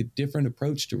Management, we take a different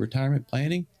approach to retirement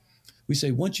planning. We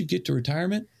say once you get to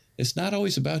retirement, it's not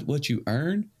always about what you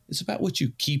earn. It's about what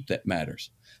you keep that matters.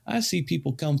 I see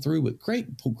people come through with great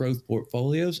growth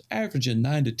portfolios, averaging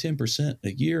 9 to 10%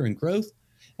 a year in growth,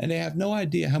 and they have no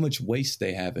idea how much waste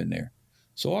they have in there.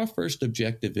 So our first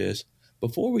objective is,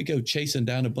 before we go chasing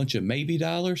down a bunch of maybe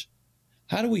dollars,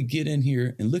 how do we get in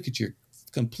here and look at your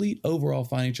complete overall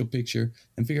financial picture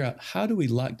and figure out how do we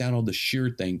lock down all the sure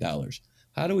thing dollars?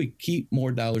 How do we keep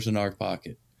more dollars in our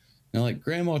pocket? Now, like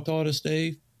Grandma taught us,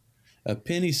 Dave, a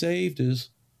penny saved is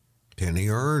penny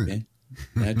earned. Okay.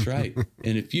 That's right.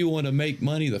 And if you want to make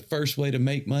money, the first way to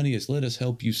make money is let us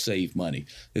help you save money.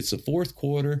 It's the fourth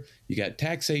quarter. You got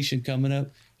taxation coming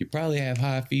up. You probably have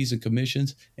high fees and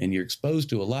commissions, and you're exposed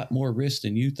to a lot more risk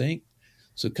than you think.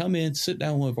 So come in, sit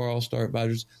down with one of our All-Star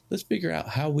Advisors. Let's figure out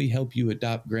how we help you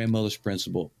adopt grandmother's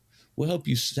principle. We'll help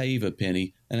you save a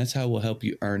penny, and that's how we'll help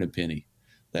you earn a penny.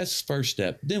 That's the first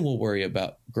step. Then we'll worry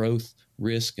about growth,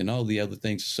 risk, and all the other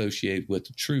things associated with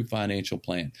the true financial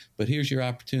plan. But here's your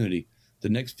opportunity. The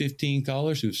next 15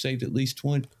 callers who've saved at least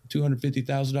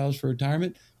 $250,000 for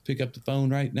retirement, pick up the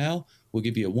phone right now. We'll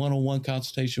give you a one-on-one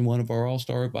consultation, one of our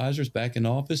All-Star Advisors back in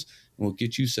the office, and we'll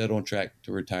get you set on track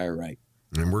to retire right.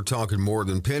 And we're talking more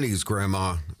than pennies,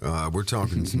 Grandma. We're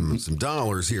talking some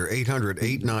dollars here.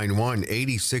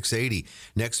 800-891-8680.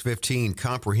 Next 15,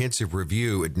 comprehensive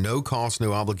review at no cost,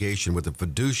 no obligation with a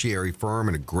fiduciary firm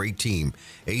and a great team.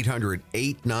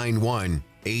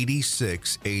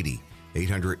 800-891-8680.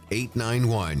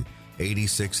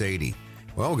 800-891-8680.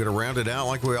 Well, we're going to round it out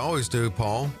like we always do,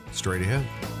 Paul. Straight ahead.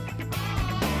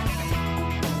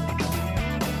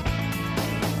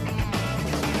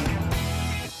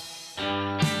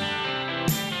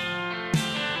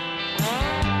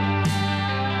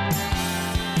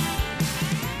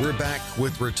 We're back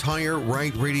with Retire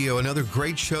Right Radio. Another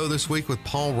great show this week with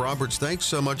Paul Roberts. Thanks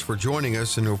so much for joining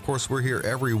us. And of course, we're here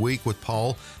every week with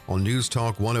Paul on News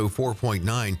Talk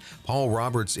 104.9. Paul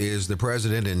Roberts is the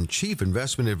president and chief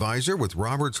investment advisor with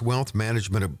Roberts Wealth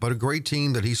Management, but a great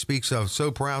team that he speaks of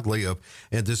so proudly of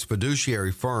at this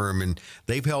fiduciary firm. And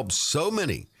they've helped so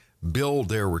many build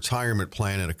their retirement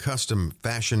plan in a custom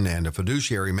fashion and a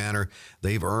fiduciary manner.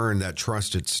 They've earned that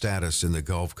trusted status in the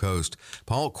Gulf Coast.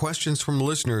 Paul, questions from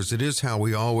listeners. It is how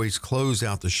we always close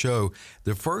out the show.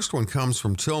 The first one comes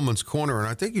from Tillman's Corner, and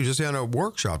I think you just had a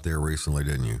workshop there recently,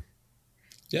 didn't you?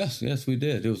 Yes, we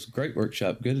did. It was a great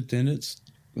workshop, good attendance,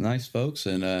 nice folks,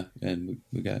 and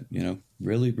we got,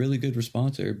 really, really good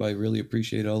response. Everybody really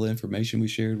appreciated all the information we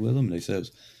shared with them. They said it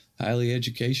was highly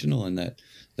educational and that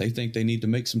they think they need to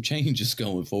make some changes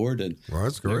going forward. And well,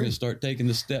 that's great. They're going to start taking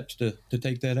the steps to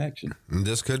take that action. And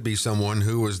this could be someone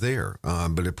who was there,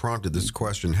 but it prompted this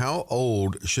question. How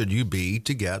old should you be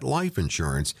to get life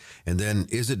insurance? And then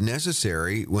is it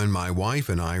necessary when my wife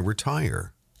and I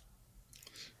retire?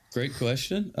 Great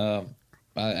question. I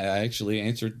actually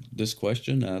answered this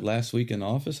question last week in the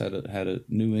office. Had a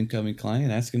new incoming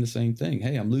client asking the same thing.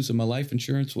 Hey, I'm losing my life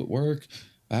insurance with work.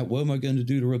 What am I going to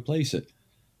do to replace it?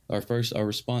 Our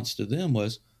response to them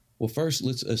was, well, first,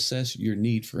 let's assess your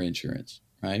need for insurance,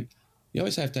 right? You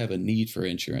always have to have a need for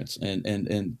insurance.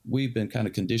 And we've been kind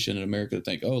of conditioned in America to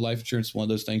think, oh, life insurance is one of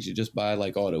those things you just buy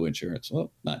like auto insurance.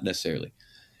 Well, not necessarily.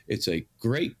 It's a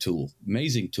great tool,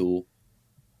 amazing tool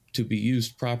to be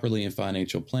used properly in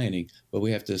financial planning, but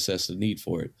we have to assess the need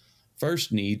for it.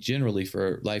 First need generally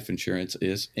for life insurance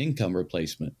is income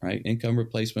replacement, right? Income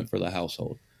replacement for the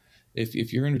household.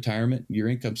 If you're in retirement, your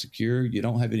income's secure, you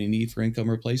don't have any need for income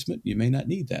replacement, you may not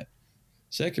need that.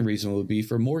 Second reason would be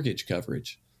for mortgage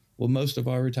coverage. Well, most of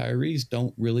our retirees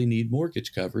don't really need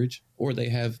mortgage coverage, or they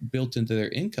have built into their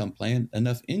income plan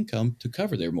enough income to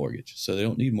cover their mortgage, so they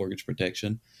don't need mortgage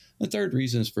protection. The third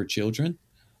reason is for children.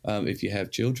 If you have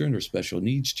children or special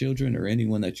needs children or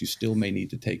anyone that you still may need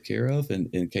to take care of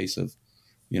in case of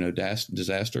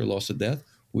disaster, loss of death,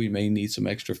 we may need some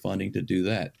extra funding to do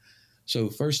that. So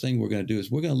first thing we're going to do is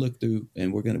we're going to look through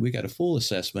and we got a full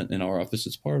assessment in our office.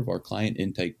 It's part of our client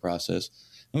intake process.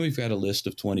 And we've got a list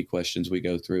of 20 questions we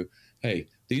go through. Hey,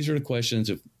 these are the questions.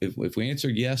 If we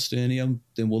answered yes to any of them,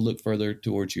 then we'll look further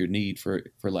towards your need for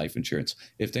life insurance.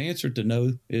 If the answer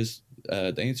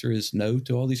is no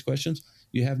to all these questions,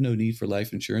 you have no need for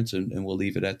life insurance, and we'll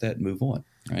leave it at that and move on,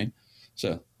 right?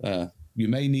 So you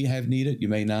may need it, you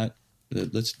may not.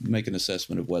 let's make an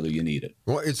assessment of whether you need it.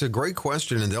 Well, it's a great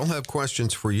question, and they'll have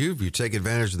questions for you if you take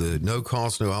advantage of the no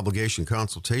cost, no obligation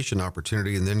consultation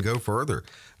opportunity and then go further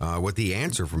with the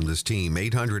answer from this team.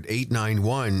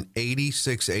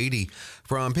 800-891-8680.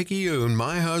 From Picayune,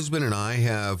 my husband and I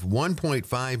have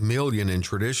 $1.5 million in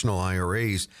traditional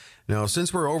IRAs. Now,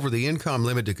 since we're over the income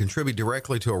limit to contribute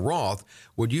directly to a Roth,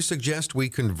 would you suggest we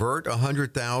convert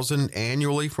 $100,000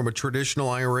 annually from a traditional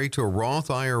IRA to a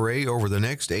Roth IRA over the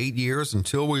next 8 years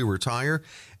until we retire?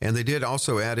 And they did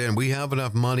also add in, we have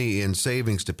enough money in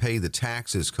savings to pay the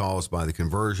taxes caused by the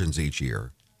conversions each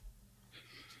year.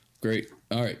 Great.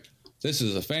 All right. This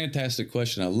is a fantastic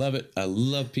question. I love it. I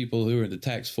love people who are into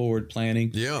tax forward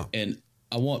planning. Yeah. And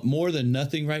I want more than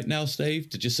nothing right now, Steve,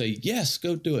 to just say, yes,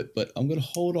 go do it. But I'm going to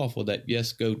hold off with that.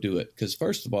 Yes, go do it. Because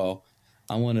first of all,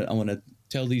 I want to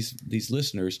tell these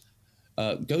listeners,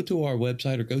 go to our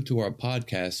website or go to our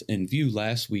podcast and view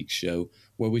last week's show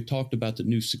where we talked about the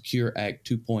new Secure Act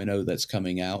 2.0 that's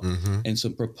coming out and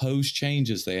some proposed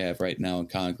changes they have right now in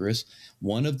Congress.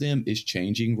 One of them is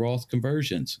changing Roth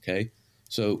conversions. Okay.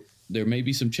 So there may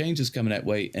be some changes coming that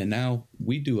way. And now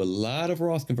we do a lot of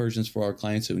Roth conversions for our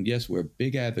clients. And yes, we're a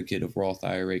big advocate of Roth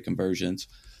IRA conversions,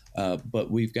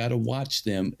 but we've got to watch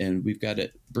them and we've got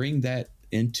to bring that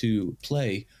into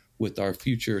play with our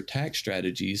future tax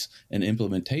strategies and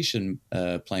implementation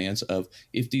plans of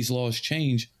if these laws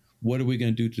change, what are we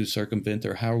going to do to circumvent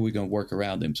or how are we going to work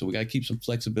around them? So we got to keep some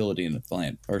flexibility in the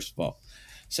plan, first of all.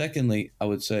 Secondly, I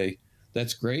would say,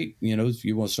 that's great. You know, if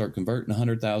you want to start converting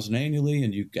 100,000 annually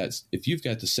and if you've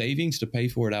got the savings to pay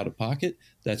for it out of pocket,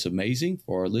 that's amazing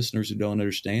for our listeners who don't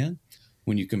understand.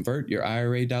 When you convert your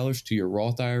IRA dollars to your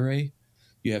Roth IRA,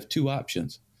 you have two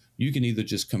options. You can either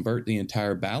just convert the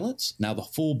entire balance. Now the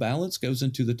full balance goes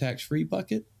into the tax-free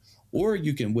bucket, or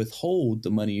you can withhold the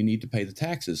money you need to pay the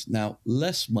taxes. Now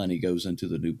less money goes into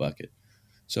the new bucket.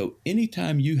 So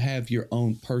anytime you have your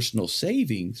own personal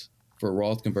savings for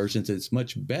Roth conversions, it's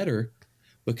much better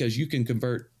because you can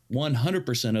convert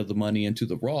 100% of the money into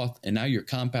the Roth, and now you're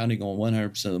compounding on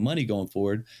 100% of the money going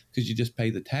forward because you just pay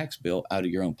the tax bill out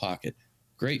of your own pocket.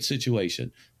 Great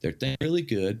situation. They're really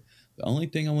good. The only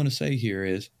thing I want to say here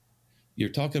is you're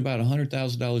talking about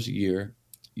 $100,000 a year.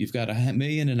 You've got $1.5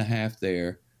 million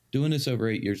there. Doing this over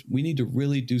 8 years, we need to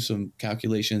really do some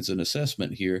calculations and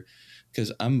assessment here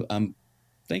because I'm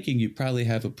thinking you probably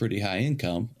have a pretty high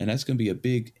income, and that's going to be a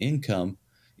big income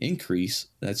increase.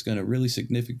 That's going to really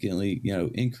significantly,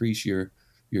 increase your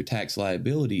tax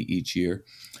liability each year.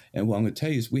 And what I'm going to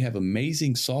tell you is we have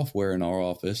amazing software in our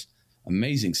office,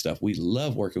 amazing stuff. We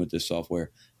love working with this software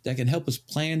that can help us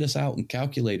plan this out and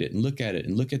calculate it and look at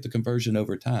the conversion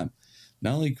over time.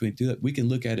 Not only can we do that, we can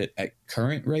look at it at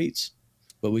current rates,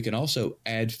 but we can also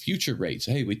add future rates.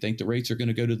 Hey, we think the rates are going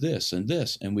to go to this, and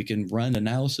we can run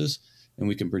analysis and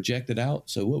we can project it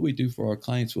out. So what we do for our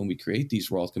clients when we create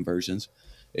these Roth conversions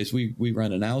is we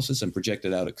run analysis and project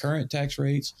it out at current tax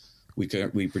rates. We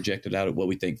project it out at what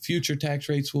we think future tax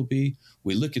rates will be.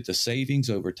 We look at the savings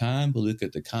over time. We look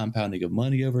at the compounding of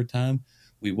money over time.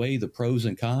 We weigh the pros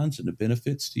and cons and the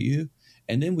benefits to you.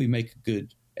 And then we make a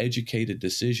good educated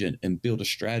decision and build a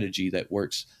strategy that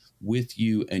works with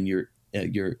you and your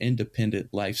independent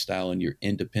lifestyle and your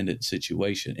independent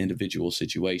situation, individual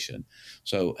situation.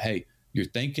 So, hey, you're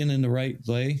thinking in the right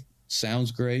way.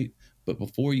 Sounds great. But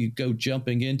before you go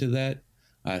jumping into that,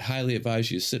 I'd highly advise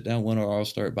you to sit down with one of our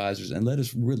All-Star advisors and let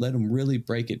them really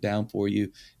break it down for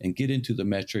you and get into the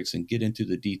metrics and get into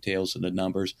the details and the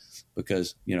numbers.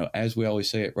 Because, as we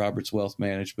always say at Roberts Wealth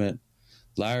Management,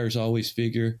 liars always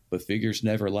figure, but figures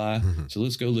never lie. Mm-hmm. So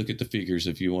let's go look at the figures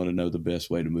if you want to know the best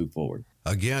way to move forward.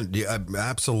 Again, yeah,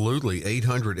 absolutely.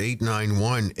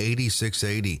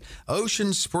 800-891-8680.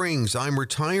 Ocean Springs, I'm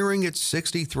retiring at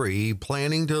 63,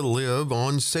 planning to live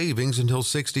on savings until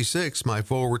 66, my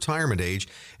full retirement age,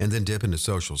 and then dip into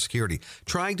Social Security.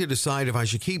 Trying to decide if I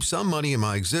should keep some money in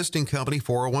my existing company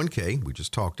 401k, we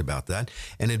just talked about that,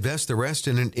 and invest the rest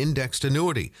in an indexed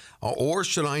annuity. Or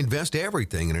should I invest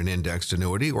everything in an indexed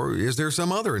annuity, or is there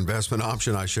some other investment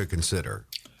option I should consider?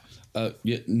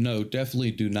 No,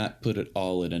 definitely do not put it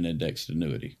all in an indexed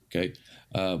annuity. Okay.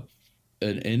 And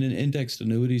in indexed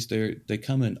annuities, they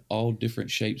come in all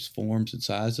different shapes, forms, and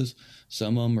sizes.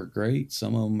 Some of them are great.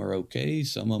 Some of them are okay.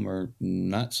 Some of them are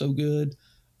not so good.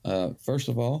 First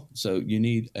of all, so you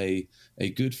need a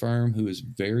good firm who is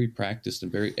very practiced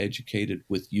and very educated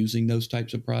with using those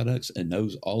types of products and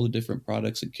knows all the different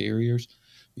products and carriers.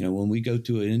 When we go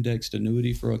to an indexed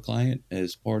annuity for a client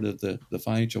as part of the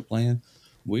financial plan,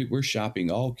 we're shopping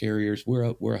all carriers.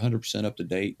 We're 100% up to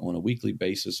date on a weekly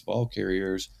basis of all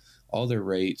carriers, all their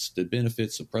rates, the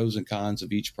benefits, the pros and cons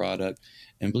of each product.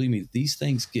 And believe me, these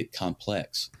things get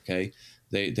complex, okay?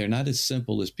 They're not as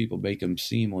simple as people make them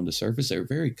seem on the surface. They're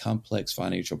very complex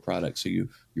financial products. So you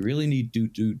really need to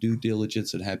do due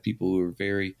diligence and have people who are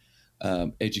very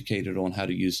educated on how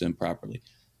to use them properly.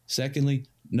 Secondly,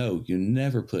 no, you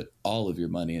never put all of your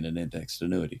money in an indexed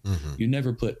annuity. Mm-hmm. You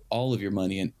never put all of your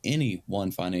money in any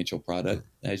one financial product.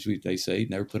 As they say,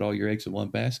 never put all your eggs in one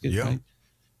basket. Yeah. Right?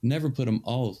 Never put them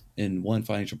all in one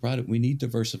financial product. We need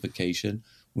diversification.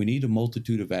 We need a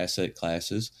multitude of asset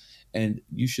classes. And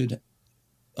you should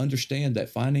understand that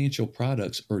financial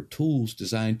products are tools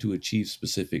designed to achieve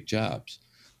specific jobs,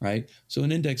 right? So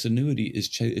an index annuity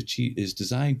is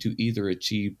designed to either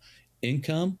achieve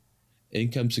income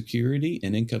security,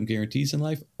 and income guarantees in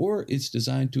life, or it's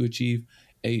designed to achieve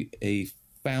a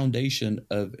foundation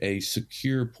of a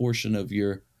secure portion of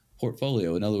your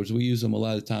portfolio. In other words, we use them a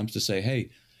lot of times to say, hey,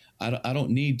 I don't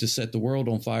need to set the world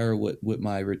on fire with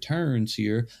my returns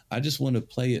here. I just want to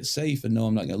play it safe and know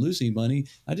I'm not going to lose any money.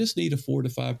 I just need a 4 to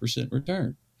 5%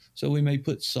 return. So we may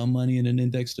put some money in an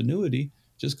indexed annuity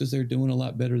just because they're doing a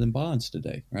lot better than bonds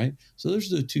today, right? So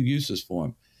those are the two uses for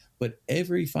them. But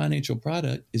every financial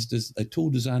product is a tool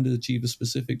designed to achieve a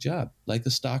specific job, like a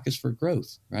stock is for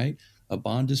growth, right? A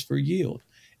bond is for yield.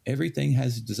 Everything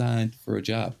has designed for a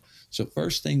job. So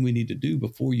first thing we need to do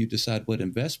before you decide what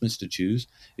investments to choose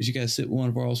is you got to sit with one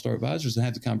of our all-star advisors and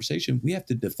have the conversation. We have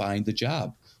to define the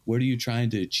job. What are you trying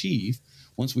to achieve?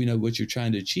 Once we know what you're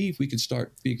trying to achieve, we can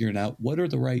start figuring out what are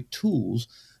the right tools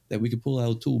that we can pull out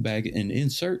of the tool bag and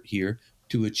insert here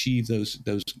to achieve those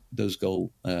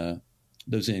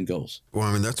end goals. Well,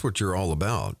 I mean, that's what you're all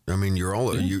about. I mean,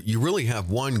 you really have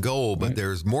one goal, but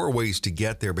there's more ways to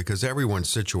get there because everyone's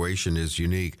situation is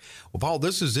unique. Well, Paul,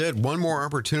 this is it. One more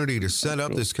opportunity to set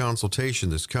up this consultation,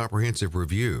 this comprehensive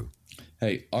review.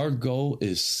 Hey, our goal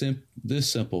is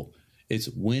this simple. It's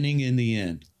winning in the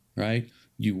end, right?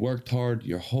 You worked hard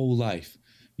your whole life.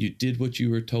 You did what you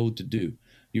were told to do.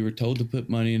 You were told to put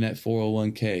money in that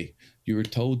 401k. You were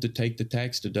told to take the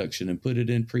tax deduction and put it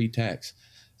in pre-tax.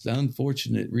 The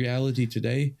unfortunate reality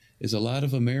today is a lot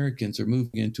of Americans are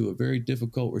moving into a very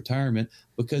difficult retirement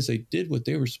because they did what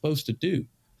they were supposed to do.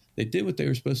 They did what they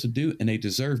were supposed to do, and they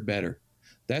deserve better.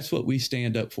 That's what we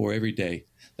stand up for every day.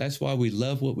 That's why we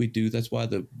love what we do. That's why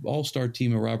the all-star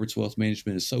team of Roberts Wealth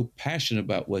Management is so passionate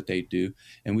about what they do.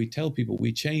 And we tell people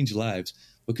we change lives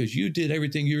because you did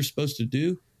everything you were supposed to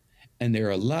do, and there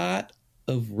are a lot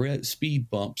of speed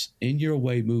bumps in your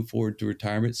way move forward to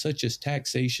retirement, such as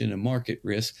taxation and market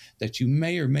risk that you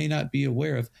may or may not be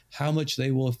aware of how much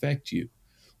they will affect you.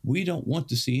 We don't want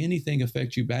to see anything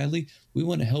affect you badly. We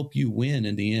want to help you win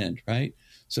in the end, right?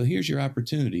 So here's your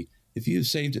opportunity. If you've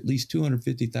saved at least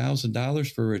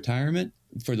 $250,000 for retirement,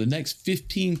 for the next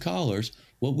 15 callers,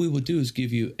 what we will do is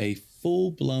give you a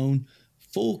full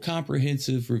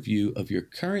comprehensive review of your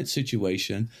current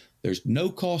situation. There's no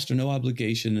cost or no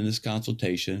obligation in this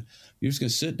consultation. You're just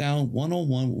going to sit down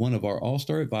one-on-one with one of our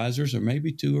all-star advisors, or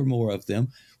maybe two or more of them.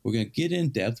 We're going to get in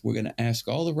depth. We're going to ask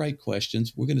all the right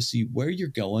questions. We're going to see where you're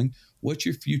going, what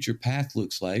your future path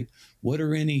looks like, what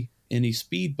are any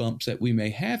speed bumps that we may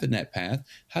have in that path,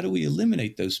 how do we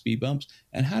eliminate those speed bumps,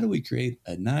 and how do we create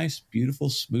a nice,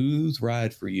 beautiful, smooth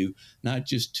ride for you, not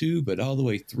just to, but all the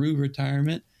way through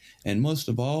retirement. And most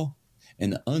of all, in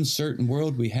the uncertain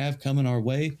world we have coming our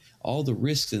way, all the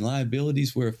risks and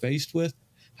liabilities we're faced with,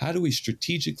 how do we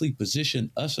strategically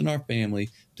position us and our family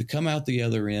to come out the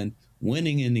other end,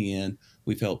 winning in the end?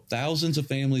 We've helped thousands of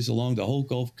families along the whole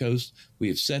Gulf Coast. We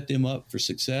have set them up for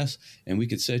success, and we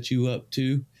could set you up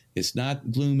too. It's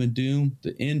not gloom and doom.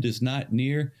 The end is not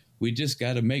near. We just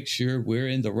got to make sure we're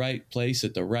in the right place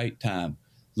at the right time.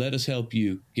 Let us help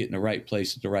you get in the right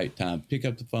place at the right time. Pick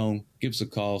up the phone, give us a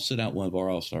call, sit down with one of our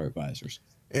all-star advisors.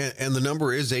 And the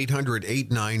number is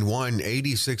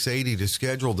 800-891-8680 to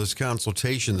schedule this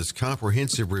consultation, this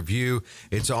comprehensive review.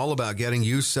 It's all about getting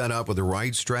you set up with the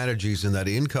right strategies and that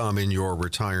income in your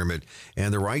retirement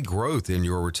and the right growth in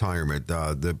your retirement,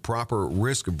 the proper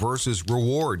risk versus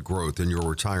reward growth in your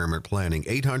retirement planning.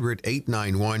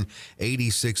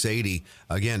 800-891-8680.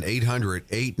 Again,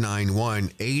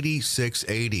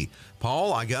 800-891-8680.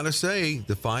 Paul, I got to say,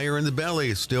 the fire in the belly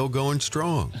is still going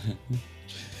strong.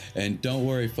 And don't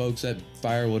worry, folks, that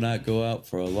fire will not go out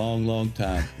for a long, long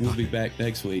time. We'll be back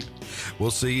next week.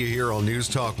 We'll see you here on News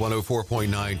Talk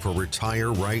 104.9 for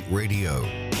Retire Right Radio.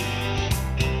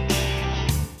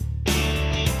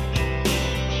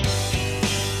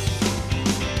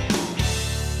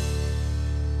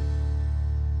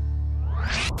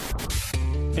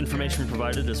 Information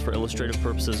provided is for illustrative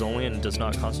purposes only and does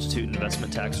not constitute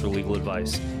investment, tax, or legal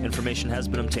advice. Information has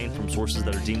been obtained from sources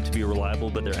that are deemed to be reliable,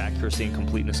 but their accuracy and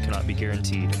completeness cannot be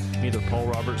guaranteed. Neither Paul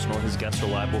Roberts nor his guests are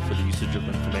liable for the usage of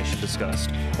information discussed.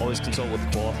 Always consult with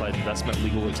a qualified investment,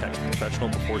 legal, or tax professional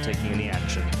before taking any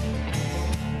action.